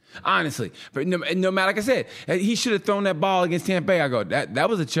years. Honestly, but no matter, like I said, he should have thrown that ball against Tampa Bay. I go, that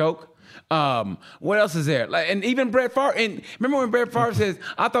was a choke. What else is there? Like, and even Brett Favre. And remember when Brett Favre says,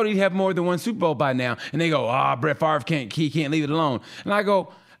 "I thought he'd have more than one Super Bowl by now," and they go, Brett Favre can't leave it alone. And I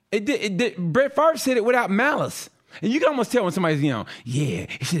go, Brett Favre said it without malice. And you can almost tell when somebody's, he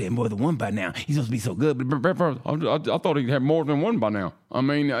should have more than one by now. He's supposed to be so good. But Brett Favre, I thought he'd have more than one by now. I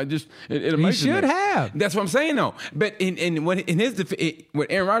mean, it amazes me. He should have. That's what I'm saying, though. But what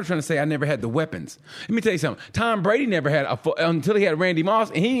Aaron Rodgers trying to say, I never had the weapons. Let me tell you something. Tom Brady never had until he had Randy Moss,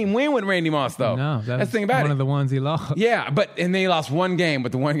 and he didn't win with Randy Moss, though. No, that's the thing about one of the ones he lost. Yeah, and they lost one game,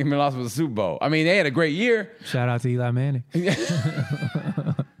 but the one game they lost was the Super Bowl. I mean, they had a great year. Shout out to Eli Manning.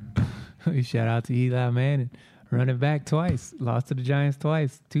 Shout out to Eli Manning. Running back twice. Lost to the Giants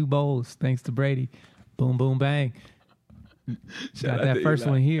twice. 2 bowls, thanks to Brady. Boom, boom, bang. Got that first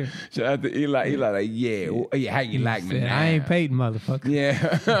one here. Shout out to Eli. Eli, like, how you like me now? I ain't Peyton, motherfucker.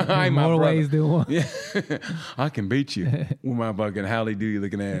 Yeah. I ain't more ways than one. Yeah. I can beat you with my fucking Howley Doody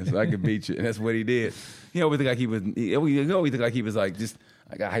looking ass. I can beat you. And that's what he did. He always looked like he was like just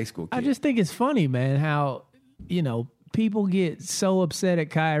like a high school kid. I just think it's funny, man, how, people get so upset at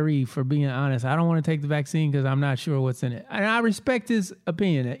Kyrie for being honest. I don't want to take the vaccine because I'm not sure what's in it. And I respect his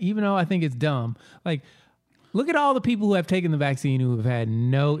opinion, even though I think it's dumb. Like, look at all the people who have taken the vaccine who have had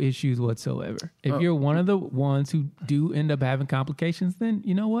no issues whatsoever. If you're one of the ones who do end up having complications, then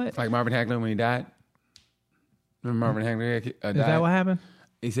you know what? Like Marvin Hagler when he died. Remember Marvin Hagler died? Is that what happened?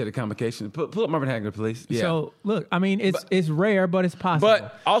 He said a complication. Pull up Marvin Hagler, please. Yeah. So, look, I mean, it's rare, but it's possible.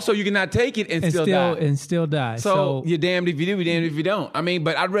 But also, you cannot take it and still die. So you're damned if you do, you're damned if you don't. I mean,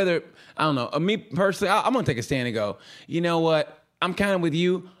 but I'd rather, I don't know. Me personally, I'm going to take a stand and go, you know what? I'm kind of with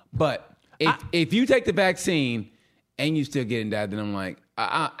you, but if you take the vaccine and you still get and die, then I'm like,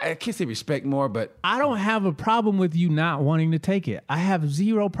 I can't say respect more, but... I don't have a problem with you not wanting to take it. I have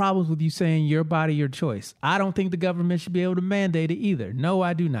zero problems with you saying your body, your choice. I don't think the government should be able to mandate it either. No,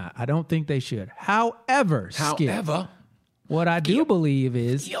 I do not. I don't think they should. However, Skip, what I do believe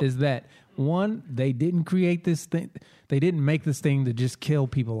is that, one, they didn't create this thing. They didn't make this thing to just kill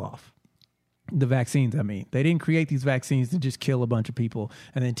people off. The vaccines, I mean. They didn't create these vaccines to just kill a bunch of people,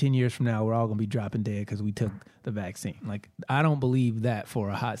 and then 10 years from now, we're all going to be dropping dead because we took the vaccine. Like, I don't believe that for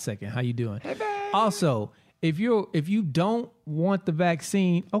a hot second. How you doing? Hey, babe. Also, if you don't want the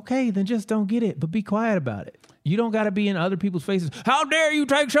vaccine, okay, then just don't get it, but be quiet about it. You don't got to be in other people's faces. How dare you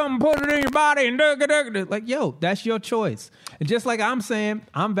take something, put it in your body, and like, yo, that's your choice. And just like I'm saying,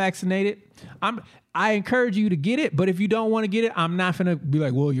 I'm vaccinated. I encourage you to get it, but if you don't want to get it, I'm not gonna be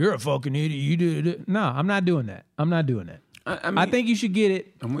like, well, you're a fucking idiot. You did it. No, I'm not doing that. I think you should get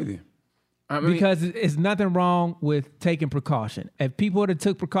it. I'm with you. Because it's nothing wrong with taking precaution. If people would have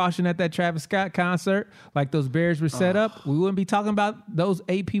took precaution at that Travis Scott concert, like those barriers were set up, we wouldn't be talking about those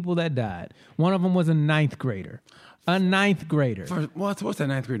 8 people that died. One of them was a 9th grader. What's that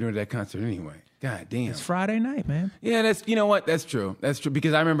 9th grader doing at that concert anyway? God damn. It's Friday night, man. Yeah, you know what? That's true.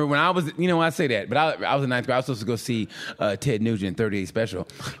 Because I remember when I was, I say that, but I was in 9th grade. I was supposed to go see Ted Nugent 38 Special.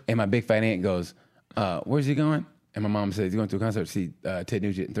 And my big fat aunt goes, where's he going? And my mom said, he's going to a concert to see Ted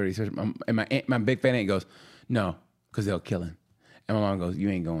Nugent in 38 Special. And my big fat aunt goes, no, because they'll kill him. And my mom goes, you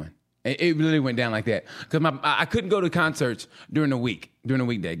ain't going. It literally went down like that. Because I couldn't go to concerts during the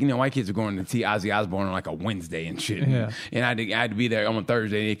weekday. White kids are going to see Ozzy Osbourne on like a Wednesday and shit. Yeah. And I had to be there on a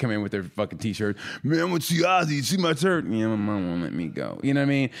Thursday. They come in with their fucking T-shirt. Man, I'm going to see Ozzy. See my shirt. My mom won't let me go. You know what I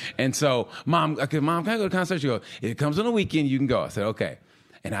mean? And so, Mom, can I go to concert? She goes, if it comes on the weekend, you can go. I said, okay.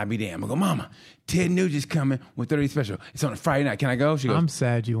 And I'd be damn. I go, Mama, Ted Nugent's coming with 30 Special. It's on a Friday night. Can I go? She goes, I'm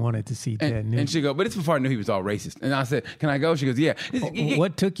sad you wanted to see Ted Nugent. And she goes, but it's before I knew he was all racist. And I said, can I go? She goes, yeah.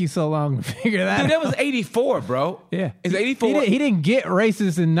 What took you so long to figure that out? Dude, that was 84, bro. Yeah. It's 84. He didn't get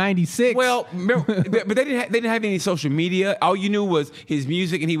racist in 96. Well, remember, but they didn't have any social media. All you knew was his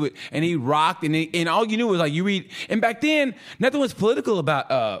music, and he rocked, and all you knew was like you read. And back then, nothing was political about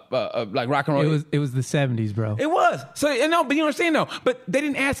like rock and roll. It was the 70s, bro. It was. So no, but you understand though. But they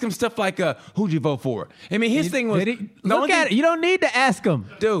didn't ask him stuff like who'd you vote for? I mean, his thing was look at it. You don't need to ask him,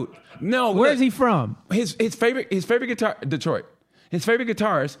 dude. No, where's he from? His favorite guitar, Detroit. His favorite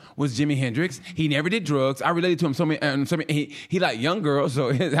guitarist was Jimi Hendrix. He never did drugs. I related to him so many. He liked young girls, so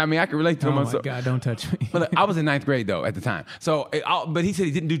I mean I can relate to him. Oh my God, don't touch me. But I was in 9th grade though at the time. So, but he said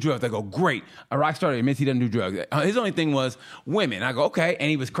he didn't do drugs. I go, great. A rock star admits he doesn't do drugs. His only thing was women. I go, okay, and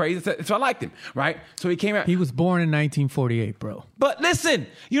he was crazy, so I liked him, right? So he came out. He was born in 1948, bro. But listen,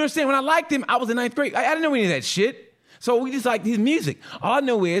 you understand? When I liked him, I was in 9th grade. I didn't know any of that shit. So we just liked his music. All I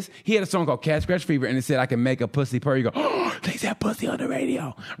know is he had a song called Cat Scratch Fever, and it said, I can make a pussy purr. You go, oh, they said pussy on the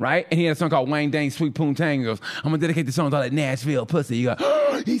radio, right? And he had a song called Wang Dang Sweet Poontang. He goes, I'm going to dedicate the song to all that Nashville pussy. You go,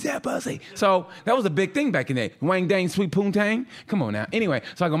 oh, he said pussy. So that was a big thing back in the day. Wang Dang Sweet Poontang. Come on now. Anyway,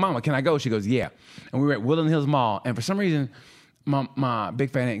 so I go, Mama, can I go? She goes, yeah. And we were at Woodland Hills Mall, and for some reason, my big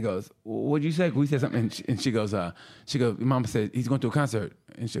fat aunt goes, what'd you say? We said something, and she goes, Mama said, he's going to a concert.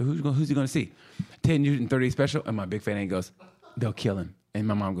 And she, who's he going to see? Ted Nugent 38 Special. And my big fat aunt goes, they'll kill him. And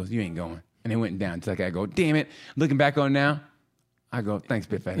my mom goes, you ain't going. And it went down. It's like I go, damn it. Looking back on it now, I go, thanks,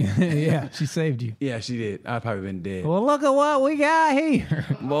 big fat aunt. Yeah, she saved you. Yeah, she did. I'd probably been dead. Well, look at what we got here.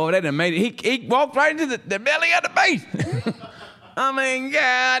 Boy, that done made it. He walked right into the belly of the beast. I mean,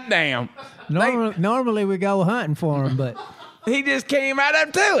 goddamn. Normally we go hunting for him, but... He just came right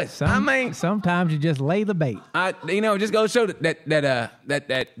up to us. Sometimes you just lay the bait. Just go show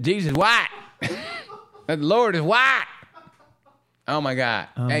that Jesus is white. That the Lord is white. Oh my God.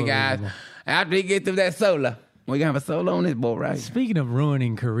 Hey guys, after he gets through that solo, we gonna have a solo on this boy, right? Speaking of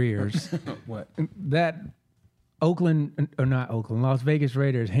ruining careers, what? That Las Vegas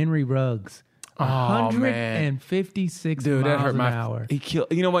Raiders, Henry Ruggs. 156 Dude, miles that hurt an hour. He killed.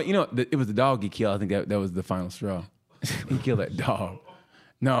 You know what? It was the dog he killed. I think that was the final straw. He killed that dog.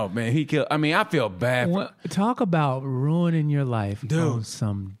 No, man, he killed. I mean, I feel bad. Talk about ruining your life, dude. On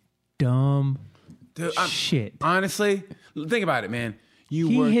some dumb shit. Honestly, think about it, man.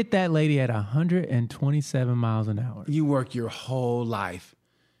 He hit that lady at 127 miles an hour. You work your whole life,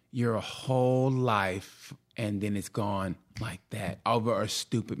 and then it's gone like that over a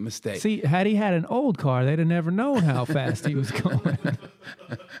stupid mistake. See, had he had an old car, they'd have never known how fast he was going.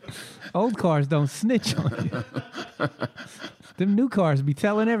 Old cars don't snitch on you. Them new cars be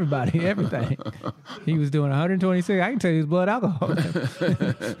telling everybody everything. He was doing 126. I can tell you his blood alcohol.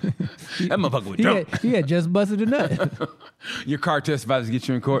 That motherfucker was drunk. He had just busted a nut. Your car testifies to get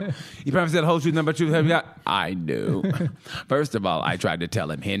you in court. You promise that whole truth, number truth. Have you got? I do. First of all, I tried to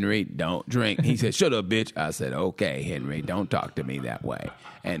tell him, Henry, don't drink. He said, shut up, bitch. I said, okay, Henry, don't talk to me that way.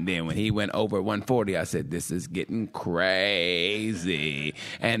 And then when he went over 140, I said, this is getting crazy.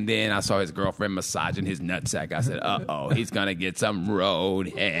 And then I saw his girlfriend massaging his nutsack. I said, uh-oh, he's going to get some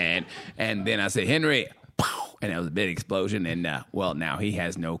roadhead. And then I said, Henry, and that was a big explosion. And, now he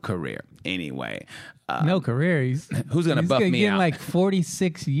has no career. Anyway. No career. Who's going to buff me out? He's getting like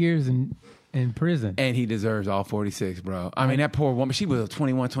 46 years in in prison. And he deserves all 46, bro. I mean, that poor woman, she was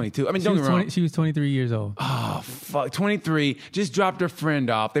 21, 22. I mean, don't get me wrong. She was 23 years old. Oh, fuck. 23, just dropped her friend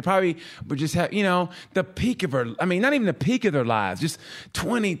off. They probably were just, the peak of her, I mean, not even the peak of their lives, just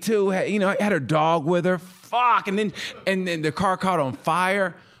 22, had her dog with her. Fuck. And then the car caught on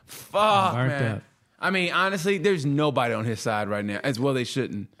fire. Fuck, man. Up. I mean, honestly, there's nobody on his side right now. As well, they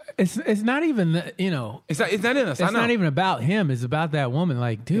shouldn't. It's not even It's not in us. It's not even about him. It's about that woman.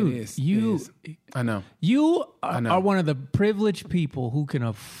 Like, dude, I know you are one of the privileged people who can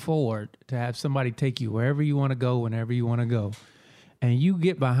afford to have somebody take you wherever you want to go, whenever you want to go, and you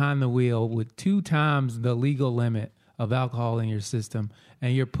get behind the wheel with 2 times the legal limit of alcohol in your system,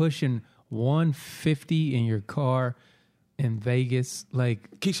 and you're pushing 150 in your car in Vegas. Like,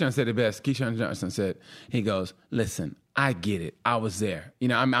 Keyshawn said it best. Keyshawn Johnson said, he goes, listen, I get it. I was there.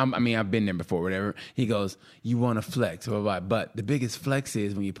 I've been there before, whatever. He goes, you want to flex, but the biggest flex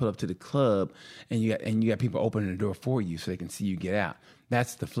is when you pull up to the club and you got people opening the door for you so they can see you get out.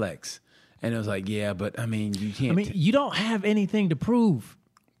 That's the flex. And it was like, yeah, but I mean, you can't. You don't have anything to prove.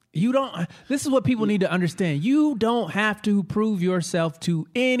 You don't. This is what people need to understand. You don't have to prove yourself to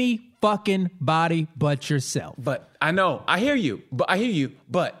any fucking body but yourself. But I know, I hear you, but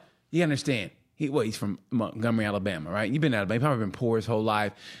you understand. He's from Montgomery, Alabama, right? You've been in Alabama. He's probably been poor his whole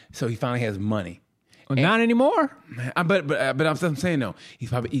life, so he finally has money. Well, not anymore. But I'm saying though, he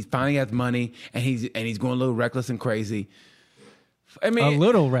finally has money, and he's going a little reckless and crazy. I mean, a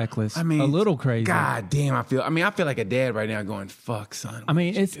little reckless. I mean, a little crazy. God damn, I feel like a dad right now going, fuck, son. I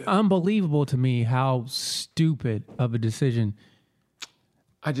mean, it's unbelievable to me how stupid of a decision.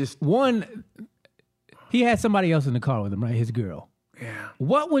 He had somebody else in the car with him, right? His girl. Yeah.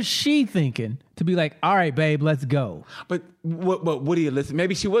 What was she thinking to be like, all right, babe, let's go? But what do you listen?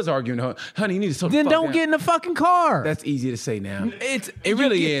 Maybe she was arguing with her. Honey, you need to slow Then the fuck don't down. get in the fucking car. That's easy to say now. It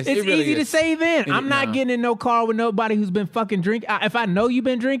really is. It's easy to say then. I'm not getting in no car with nobody who's been fucking drinking. If I know you've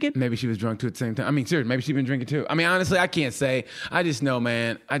been drinking. Maybe she was drunk too at the same time. I mean, seriously, maybe she's been drinking too. I mean, honestly, I can't say. I just know,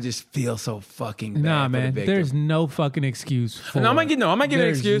 man. I just feel so fucking bad. Nah, for man. the victim. There's no fucking excuse for I'm not giving an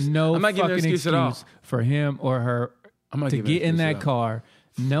excuse. No I'm not giving an excuse at all for him or her to get in that car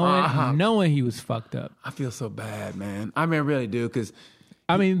knowing he was fucked up. I feel so bad, man. I mean, I really do, because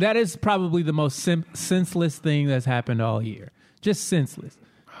I mean, that is probably the most senseless thing that's happened all year. Just senseless.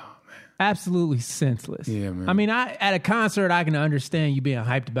 Oh, man. Absolutely senseless. Yeah, man. I mean, at a concert, I can understand you being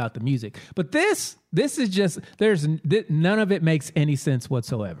hyped about the music, but this is just none of it makes any sense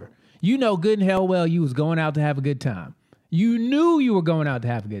whatsoever. You know good and hell well you was going out to have a good time. You knew you were going out to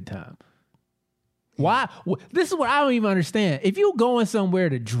have a good time. Why? This is what I don't even understand. If you're going somewhere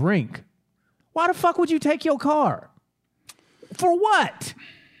to drink, why the fuck would you take your car? For what?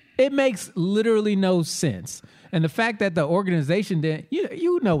 It makes literally no sense. And the fact that the organization didn't,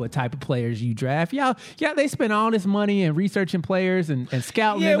 you know what type of players you draft. Yeah, they spend all this money in researching players and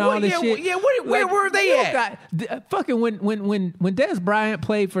scouting and all this shit. Yeah, where were they at? Fucking when Dez Bryant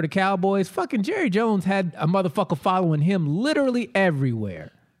played for the Cowboys, fucking Jerry Jones had a motherfucker following him literally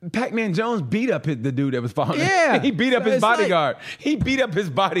everywhere. Pac-Man Jones beat up the dude that was following him. Yeah. He beat up his bodyguard. He beat up his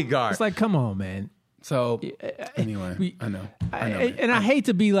bodyguard. It's like, come on, man. So, anyway, I know. I hate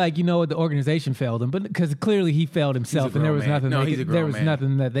to be like, the organization failed him, but because clearly he failed himself, and there was nothing.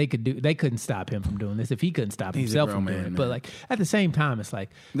 Nothing that they could do. They couldn't stop him from doing this if he couldn't stop himself from doing it. But like at the same time, it's like,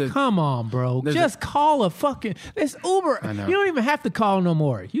 come on, bro, just call a fucking this Uber. You don't even have to call no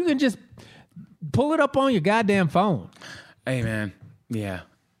more. You can just pull it up on your goddamn phone. Hey, man. Yeah.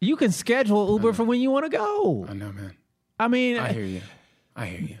 You can schedule Uber for when you want to go. I know, man. I mean, I hear you.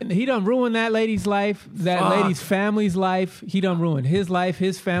 He done ruined that lady's life, lady's family's life. He done ruined his life,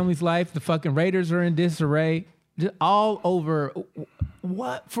 his family's life. The fucking Raiders are in disarray. Just all over.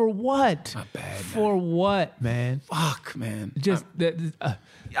 What? For what? Not bad, man. For what, man? Fuck, man. Just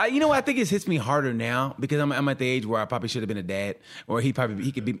you know what? I think it hits me harder now because I'm at the age where I probably should have been a dad, or he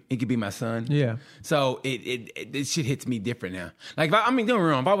could be my son. Yeah. So it shit hits me different now. Like don't get me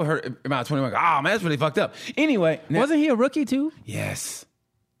wrong. If I would heard about 21, man, that's really fucked up. Anyway, wasn't he a rookie too? Yes.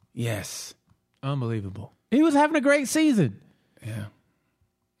 Unbelievable. He was having a great season. Yeah.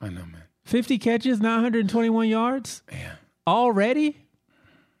 I know, man. 50 catches, 921 yards. Yeah. Already.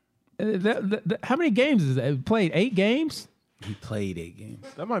 How many games is that? He played 8 games. He played 8 games.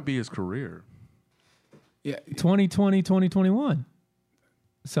 That might be his career. Yeah. 2020, 2021.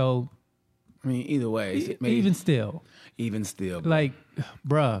 So, I mean, either way. Even still. Like,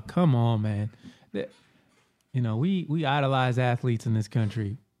 bruh, come on, man. We idolize athletes in this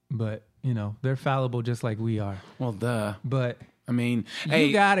country, but, they're fallible just like we are. Well, duh. But I mean,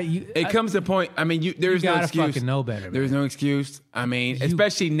 it comes to a point. I mean, there's no excuse. Fucking know better. There's no excuse. I mean,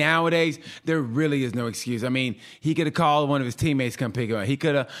 especially nowadays, there really is no excuse. I mean, he could have called one of his teammates to come pick him up. He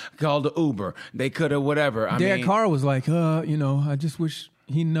could have called the Uber. They could have whatever. Derek Carr was like, I just wish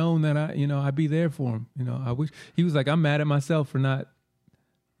he'd known that I'd be there for him. I wish he was like, I'm mad at myself for not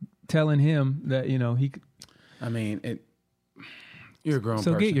telling him that he could. I mean, you're a grown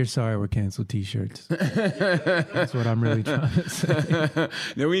person. So get your "Sorry We're Canceled" T-shirts. That's what I'm really trying to say.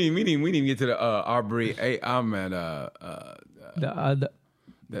 No, we didn't get to the Aubrey. Hey, I'm at that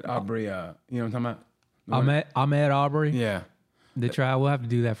Aubrey. You know what I'm talking about? Ahmed Aubrey. Yeah. The trial. We'll have to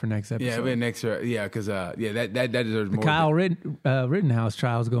do that for next episode. Yeah, we'll next. Yeah, because that deserves more. Kyle Rittenhouse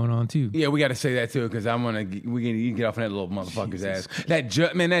trial's going on too. Yeah, we got to say that too because you can get off on that little motherfucker's ass. That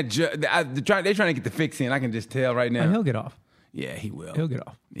judge, man, they're trying to get the fix in. I can just tell right now. And he'll get off. Yeah, he will. He'll get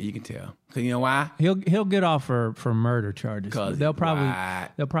off. Yeah, you can tell. Cause you know why? He'll get off for murder charges. They'll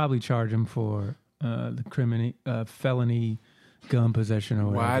probably charge him for the felony gun possession or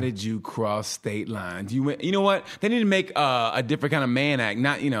whatever. Why did you cross state lines? You know what? They need to make a different kind of Mann Act.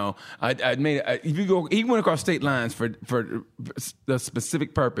 Not if you go, he went across state lines for the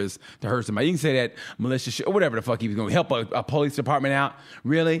specific purpose to hurt somebody. You can say that malicious shit or whatever the fuck he was going to help a police department out.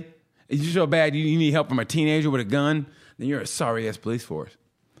 Really? Is you so bad you need help from a teenager with a gun? Then you're a sorry ass police force.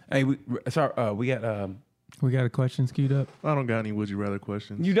 Hey, we got a question queued up. I don't got any would you rather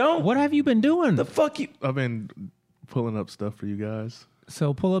questions. You don't? What have you been doing? The fuck you? I've been pulling up stuff for you guys.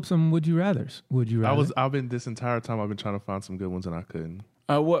 So pull up some would you rathers. Would you rather? I've been this entire time. I've been trying to find some good ones and I couldn't.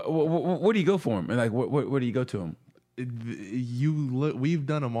 What do you go for them? Like what do you go to them? We've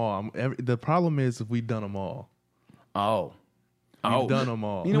done them all. The problem is we've done them all. We've done them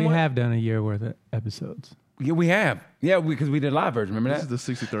all. We have done a year worth of episodes. Yeah, we have. Yeah, because we did a live version. Remember that? This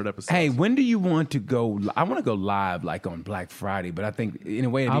is the 63rd episode. Hey, when do you want to go? I want to go live, like on Black Friday. But I think in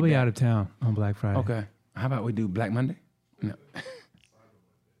a way, I'll be out of town on Black Friday. Okay. How about we do Black Monday? No.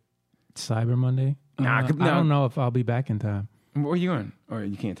 Cyber Monday? Nah, I don't know if I'll be back in time. Where are you going? Or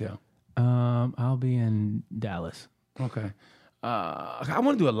you can't tell? I'll be in Dallas. Okay. I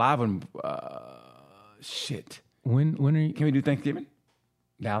want to do a live on. Shit. When are you? Can we do Thanksgiving?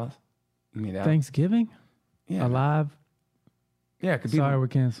 Dallas. You mean Dallas? Thanksgiving? Yeah. Alive? Yeah. Sorry, we're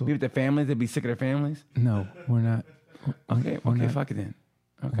canceled. Be with their families. They'd be sick of their families. No, we're not. Okay. Fuck it then.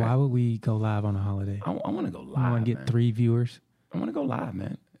 Okay. Why would we go live on a holiday? I want to go live. I want to get 3 viewers. I want to go live,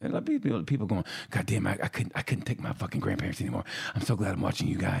 man. And let people going, God damn, I couldn't take my fucking grandparents anymore. I'm so glad I'm watching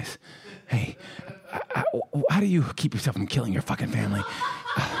you guys. Hey, how do you keep yourself from killing your fucking family?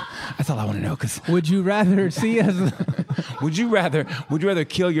 That's all I want to know. Cause would you rather see us? Would you rather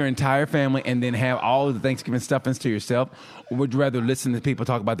kill your entire family and then have all of the Thanksgiving stuffings to yourself, or would you rather listen to people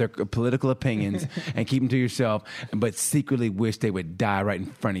talk about their political opinions and keep them to yourself, but secretly wish they would die right in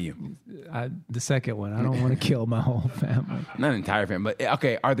front of you? The second one. I don't want to kill my whole family. Not an entire family, but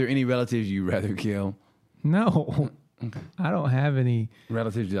okay. Are there any relatives you'd rather kill? No. Okay. I don't have any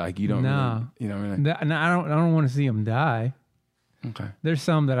relatives like you don't. Nah. Really, you know what I mean? No, I don't want to see them die. Okay. There's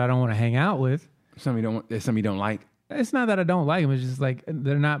some that I don't want to hang out with. Some you don't want. There's some you don't like. It's not that I don't like them. It's just like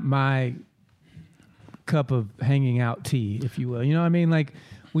they're not my cup of hanging out tea, if you will. You know what I mean? Like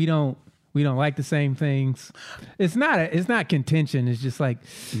we don't like the same things. It's not contention. It's just like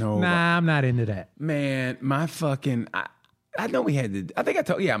I'm not into that. Man, my fucking. I know we had to. I think I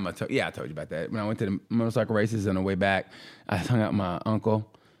told. Yeah, I told you about that when I went to the motorcycle races on the way back. I hung out with my uncle.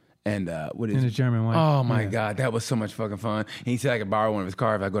 And what is in a German wife. Oh my God, that was so much fucking fun. And he said I could borrow one of his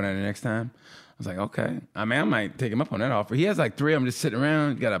cars if I go down there next time. I was like, okay. I mean, I might take him up on that offer. He has like 3 of them just sitting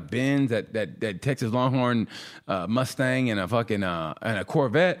around. He's got a Benz, that Texas Longhorn Mustang, and a fucking and a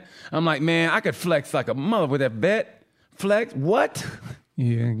Corvette. I'm like, man, I could flex like a mother with that vet. Flex what?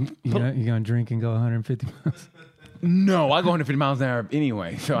 You're gonna drink and go 150 miles. No, I go 150 miles an hour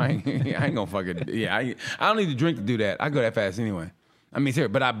anyway. So I ain't gonna fucking I don't need to drink to do that. I go that fast anyway. I mean,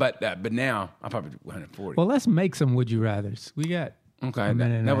 serious, but now I probably do 140. Well, let's make some would you rather's. We got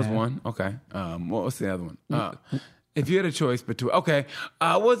that was one. Okay, what was the other one? If you had a choice between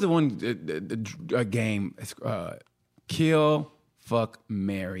what was the one game? Kill, fuck,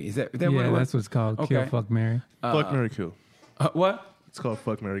 marry. Is that what it was? That's what it's called. Okay. Kill, fuck, marry. Fuck, marry, kill. What? It's called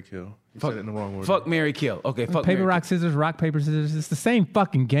fuck, marry, kill. You said it in the wrong order. Fuck, marry, kill. Okay, fuck, paper, marry, rock, scissors, rock, paper, scissors. It's the same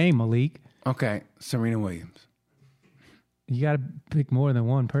fucking game, Malik. Okay, Serena Williams. You got to pick more than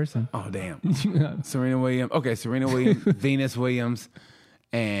one person. Oh, damn. Serena Williams. Okay, Serena Williams, Venus Williams,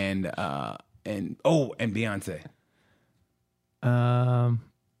 and Beyonce. I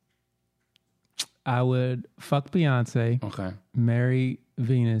would fuck Beyonce. Okay. Marry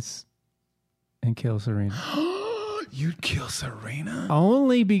Venus and kill Serena. You'd kill Serena?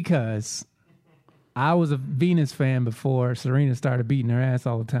 Only because I was a Venus fan before Serena started beating her ass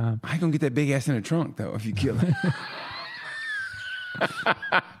all the time. How you gonna get that big ass in the trunk though if you kill her?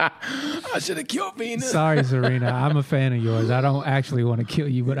 I should have killed Venus. Sorry, Serena. I'm a fan of yours. I don't actually want to kill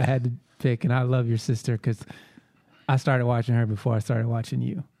you, but I had to pick, and I love your sister because I started watching her before I started watching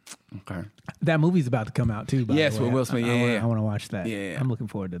you. Okay. That movie's about to come out too. By Yes, the way. with Will Smith. Yeah, I want to watch that. Yeah. I'm looking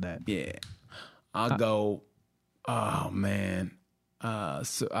forward to that. Yeah. I'll go. Oh man.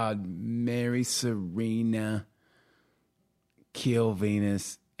 So I'd marry Serena, kill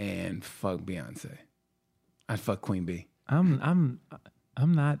Venus, and fuck Beyonce. I'd fuck Queen Bee. I'm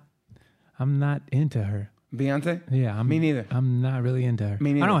not into her. Beyonce? Yeah, Me neither. I'm not really into her.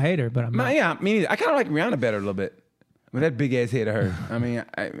 Me neither. I don't hate her, but I'm not. Yeah, me neither. I kind of like Rihanna better a little bit. With that big ass head of hers. I mean,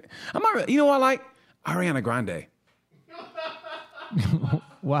 I'm not. You know what I like? Ariana Grande.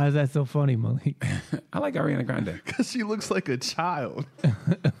 Why is that so funny, Malik? I like Ariana Grande. Because she looks like a child.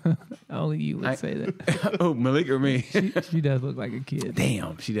 Only you would say that. Oh, Malik or me? She does look like a kid.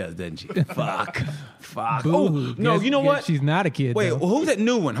 Damn, she does, doesn't she? Fuck. Boo-hoo. Oh, no, Guess- you know guess what? She's not a kid. Wait, though. who's that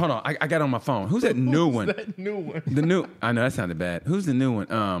new one? Hold on, I got it on my phone. Who's that new one? That new one. The new. I know that sounded bad. Who's the new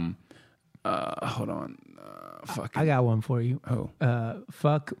one? Hold on. Fuck. I got one for you. Oh.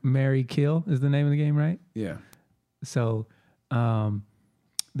 Fuck, Marry, Kill is the name of the game, right? Yeah. So,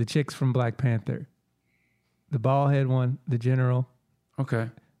 the chicks from Black Panther, the bald head one, the general, Okay.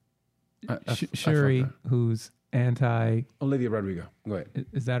 Shuri, fuck her. who's anti. Olivia Rodrigo. Go ahead.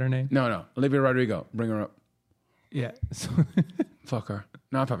 Is that her name? No. Olivia Rodrigo. Bring her up. Yeah. So Fuck her.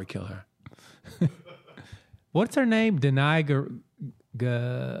 No, I'll probably kill her. what's her name? Denai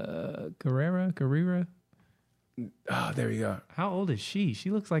Guerrera? Oh, there you go. How old is she?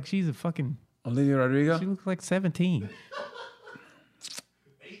 She looks like she's a fucking. Olivia Rodrigo. She looks like 17.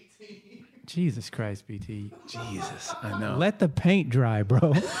 18. Jesus Christ, BT. Jesus, I know. Let the paint dry,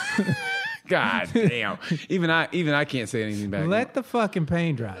 bro. God damn. Even I can't say anything back. Let the fucking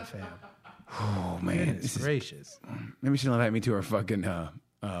paint dry, fam. Oh man, Goodness this is, gracious. maybe she'll invite me to her fucking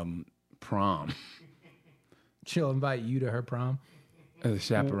prom She'll invite you to her prom. as a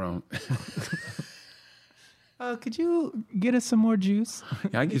chaperone. Could you get us some more juice?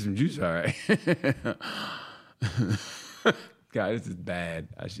 Yeah, I can get some juice, all right. God, this is bad.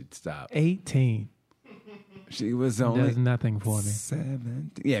 I should stop. 18 She was does only nothing for me.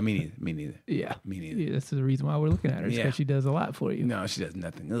 17. Yeah, me neither. Yeah. Me neither. Yeah, that's the reason why we're looking at her. It's Yeah. because she does a lot for you. No, she does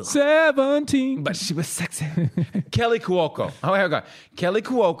nothing. Ugh. 17. But she was sexy. Kelly Cuoco. Oh, here we go. Kelly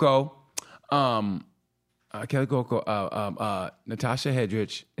Cuoco. Natasha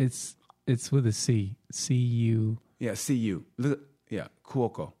Hedrich. It's with a C. C-U. Yeah, C-U. Look, yeah,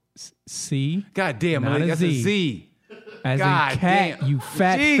 Cuoco. C. God damn, Not Malik, a that's Z. a Z. As God in cat, damn. you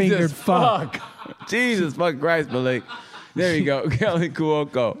fat-fingered Jesus fuck. Jesus fuck Christ, Malik. There you go, Kelly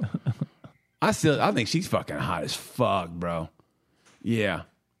Cuoco. I think she's fucking hot as fuck, bro. Yeah.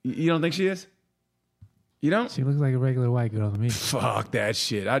 You don't think she is? You don't? She looks like a regular white girl to me. Fuck that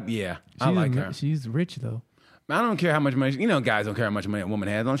shit. I like her. She's rich, though. I don't care how much money. Guys don't care how much money a woman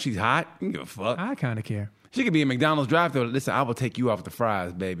has. As long as she's hot, you can give a fuck. I kind of care. She could be a McDonald's drive-thru. Listen, I will take you off the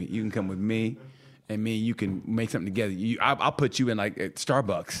fries, baby. You can come with me, and you can make something together. I'll put you in like at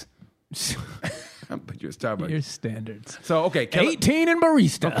Starbucks. I'll put you at Starbucks. Your standards. So okay, Kelly, 18 and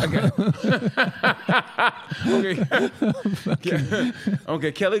barista.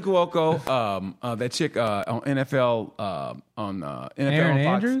 okay, Kelly Cuoco, that chick on NFL NFL Aaron on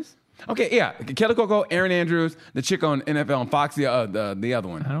Fox. Andrews? Okay, yeah, Kelly Cuoco, Aaron Andrews, the chick on NFL on Fox, the other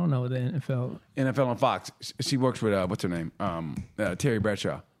one, I don't know the NFL. NFL on Fox. She works with what's her name? Terry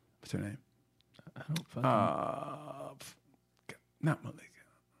Bradshaw. What's her name? I don't fucking Not Malika.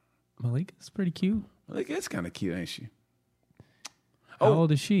 Malika's pretty cute. Malika is kind of cute, ain't she? How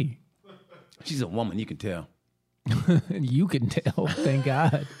old is she? She's a woman. You can tell. You can tell. Thank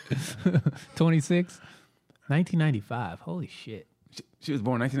God. 26? 1995. Holy shit. She was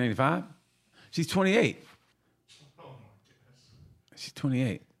born in 1995. She's 28. She's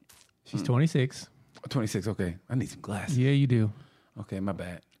 28. She's 26. 26. Okay, I need some glasses. Yeah, you do. Okay, my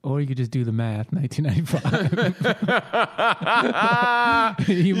bad. Or you could just do the math, 1995.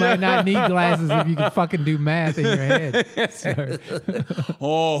 You might not need glasses if you can fucking do math in your head. Sir.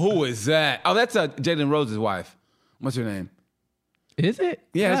 Oh, who is that? Oh, that's Jalen Rose's wife. What's her name? Is it?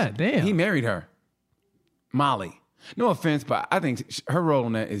 Yeah, God damn. He married her. Molly. No offense, but I think her role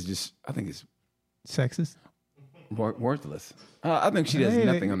in that is just, I think it's Sexist? worthless. I think she does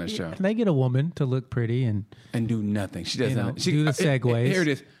nothing on that show. They get a woman to look pretty and And do nothing. She does nothing. She do the segues. Here it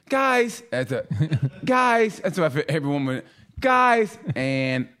is. Guys. Guys. That's what every woman. Guys.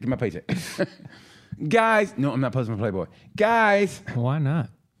 And get my paycheck. Guys, no, I'm not posting for Playboy. Guys, Why not?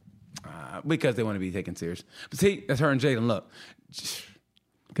 because they want to be taken serious. But see, that's her and Jalen. Look,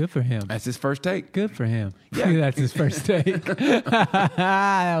 Good for him. that's his first take. Good for him. Yeah. That's his first take.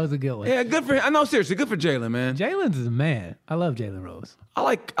 That was a good one. Yeah, good for him. I know, seriously, good for Jalen, man. Jalen's a man. I love Jalen Rose. I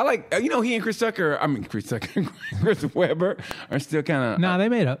like, he and Chris Webber are still kind of. Nah, they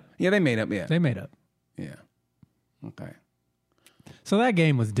made up. Yeah, they made up. Yeah, They made up. yeah. Okay. So that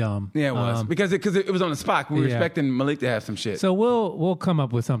game was dumb. Yeah, it was because it was on the spot. We were yeah. expecting Malik to have some shit. So we'll come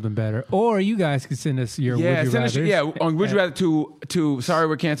up with something better, or you guys can send us your yeah, would you send us, rathers. yeah, on would you rather to sorry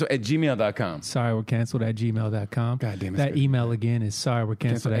we're canceled at gmail.com. Sorry, we're canceled at gmail.com. God damn it, That Scott. email again is sorry, we're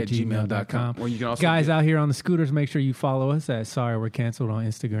canceled at gmail.com. Or you can also Guys get- out here on the scooters, make sure you follow us at sorry, we're canceled on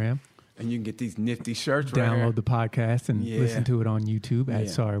Instagram. And you can get these nifty shirts right Download here. the podcast and Yeah. listen to it on YouTube at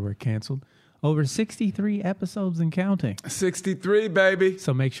Yeah. sorry, we're canceled. Over 63 episodes and counting. 63, baby.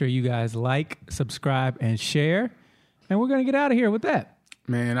 So make sure you guys like, subscribe, and share. And we're going to get out of here with that.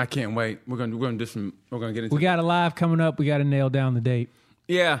 Man, I can't wait. We're gonna do some. We're gonna get into. We got a live coming up. We got to nail down the date.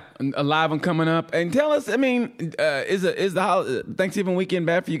 Yeah, a live one coming up. And tell us. I mean, is the Thanksgiving weekend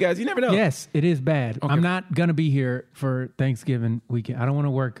bad for you guys? You never know. Yes, it is bad. I'm not going to be here for Thanksgiving weekend. I don't want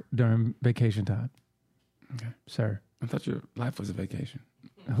to work during vacation time. Okay. Sir. I thought your life was a vacation.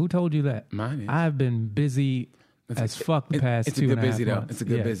 Who told you that? Mine is. I've been busy as fuck the past It's a 2.5 good busy though. months. It's a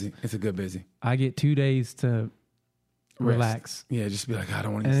good Yes. busy. It's a good busy. I get 2 days to relax. Yeah, just be like, I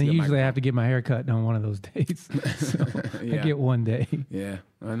don't want to. And then usually I have to get my hair cut on one of those days. So Yeah. I get 1 day. Yeah,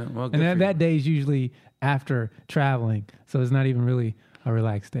 I know. Well, good And for that you. day is usually after traveling. So it's not even really a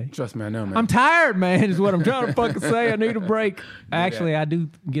relaxed day. Trust me, I know, man. I'm tired, man, is what I'm trying to fucking say. I need a break. Actually, I do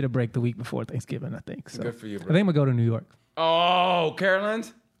get a break the week before Thanksgiving, I think. So Good for you, bro. I think I'm going to go to New York. Oh,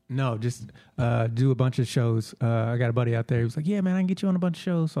 Caroline's. No, just do a bunch of shows. I got a buddy out there. He was like, yeah, man, I can get you on a bunch of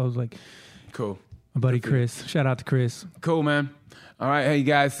shows. So I was like, Cool. my buddy Chris. Shout out to Chris. Cool, man. All right, hey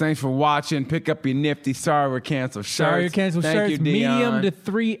guys, thanks for watching. Pick up your nifty Sorry We're Canceled shirts. Sorry, your canceled Thank shirts, you, Dion, medium to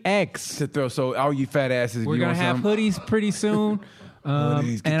 3X. to throw. So all you fat asses, if We're you going to want have some, hoodies pretty soon.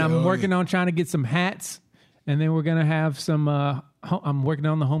 Hoodies, get And the I'm hoodies. working on trying to get some hats. And then we're going to have some, I'm working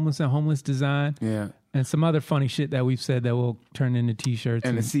on the homeless design. Yeah, And some other funny shit that we've said that will turn into T-shirts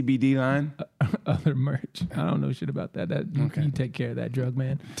and the CBD line, other merch. I don't know shit about that. You take care of that, drug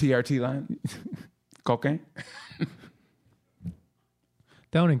man. TRT line, cocaine.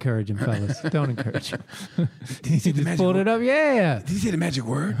 Don't encourage him, fellas. Don't encourage him. Did you see the Just magic pulled word? it up. Yeah. Did you say the magic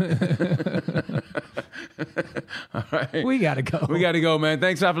word? All right, We got to go. we got to go, man.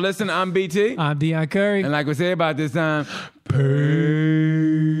 Thanks a lot for listening. I'm BT, I'm Dion Curry. and like we said about this time,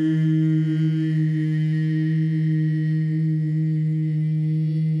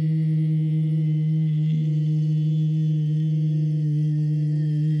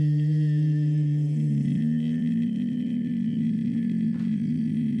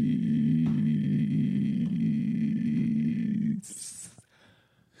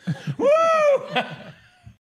 Woo!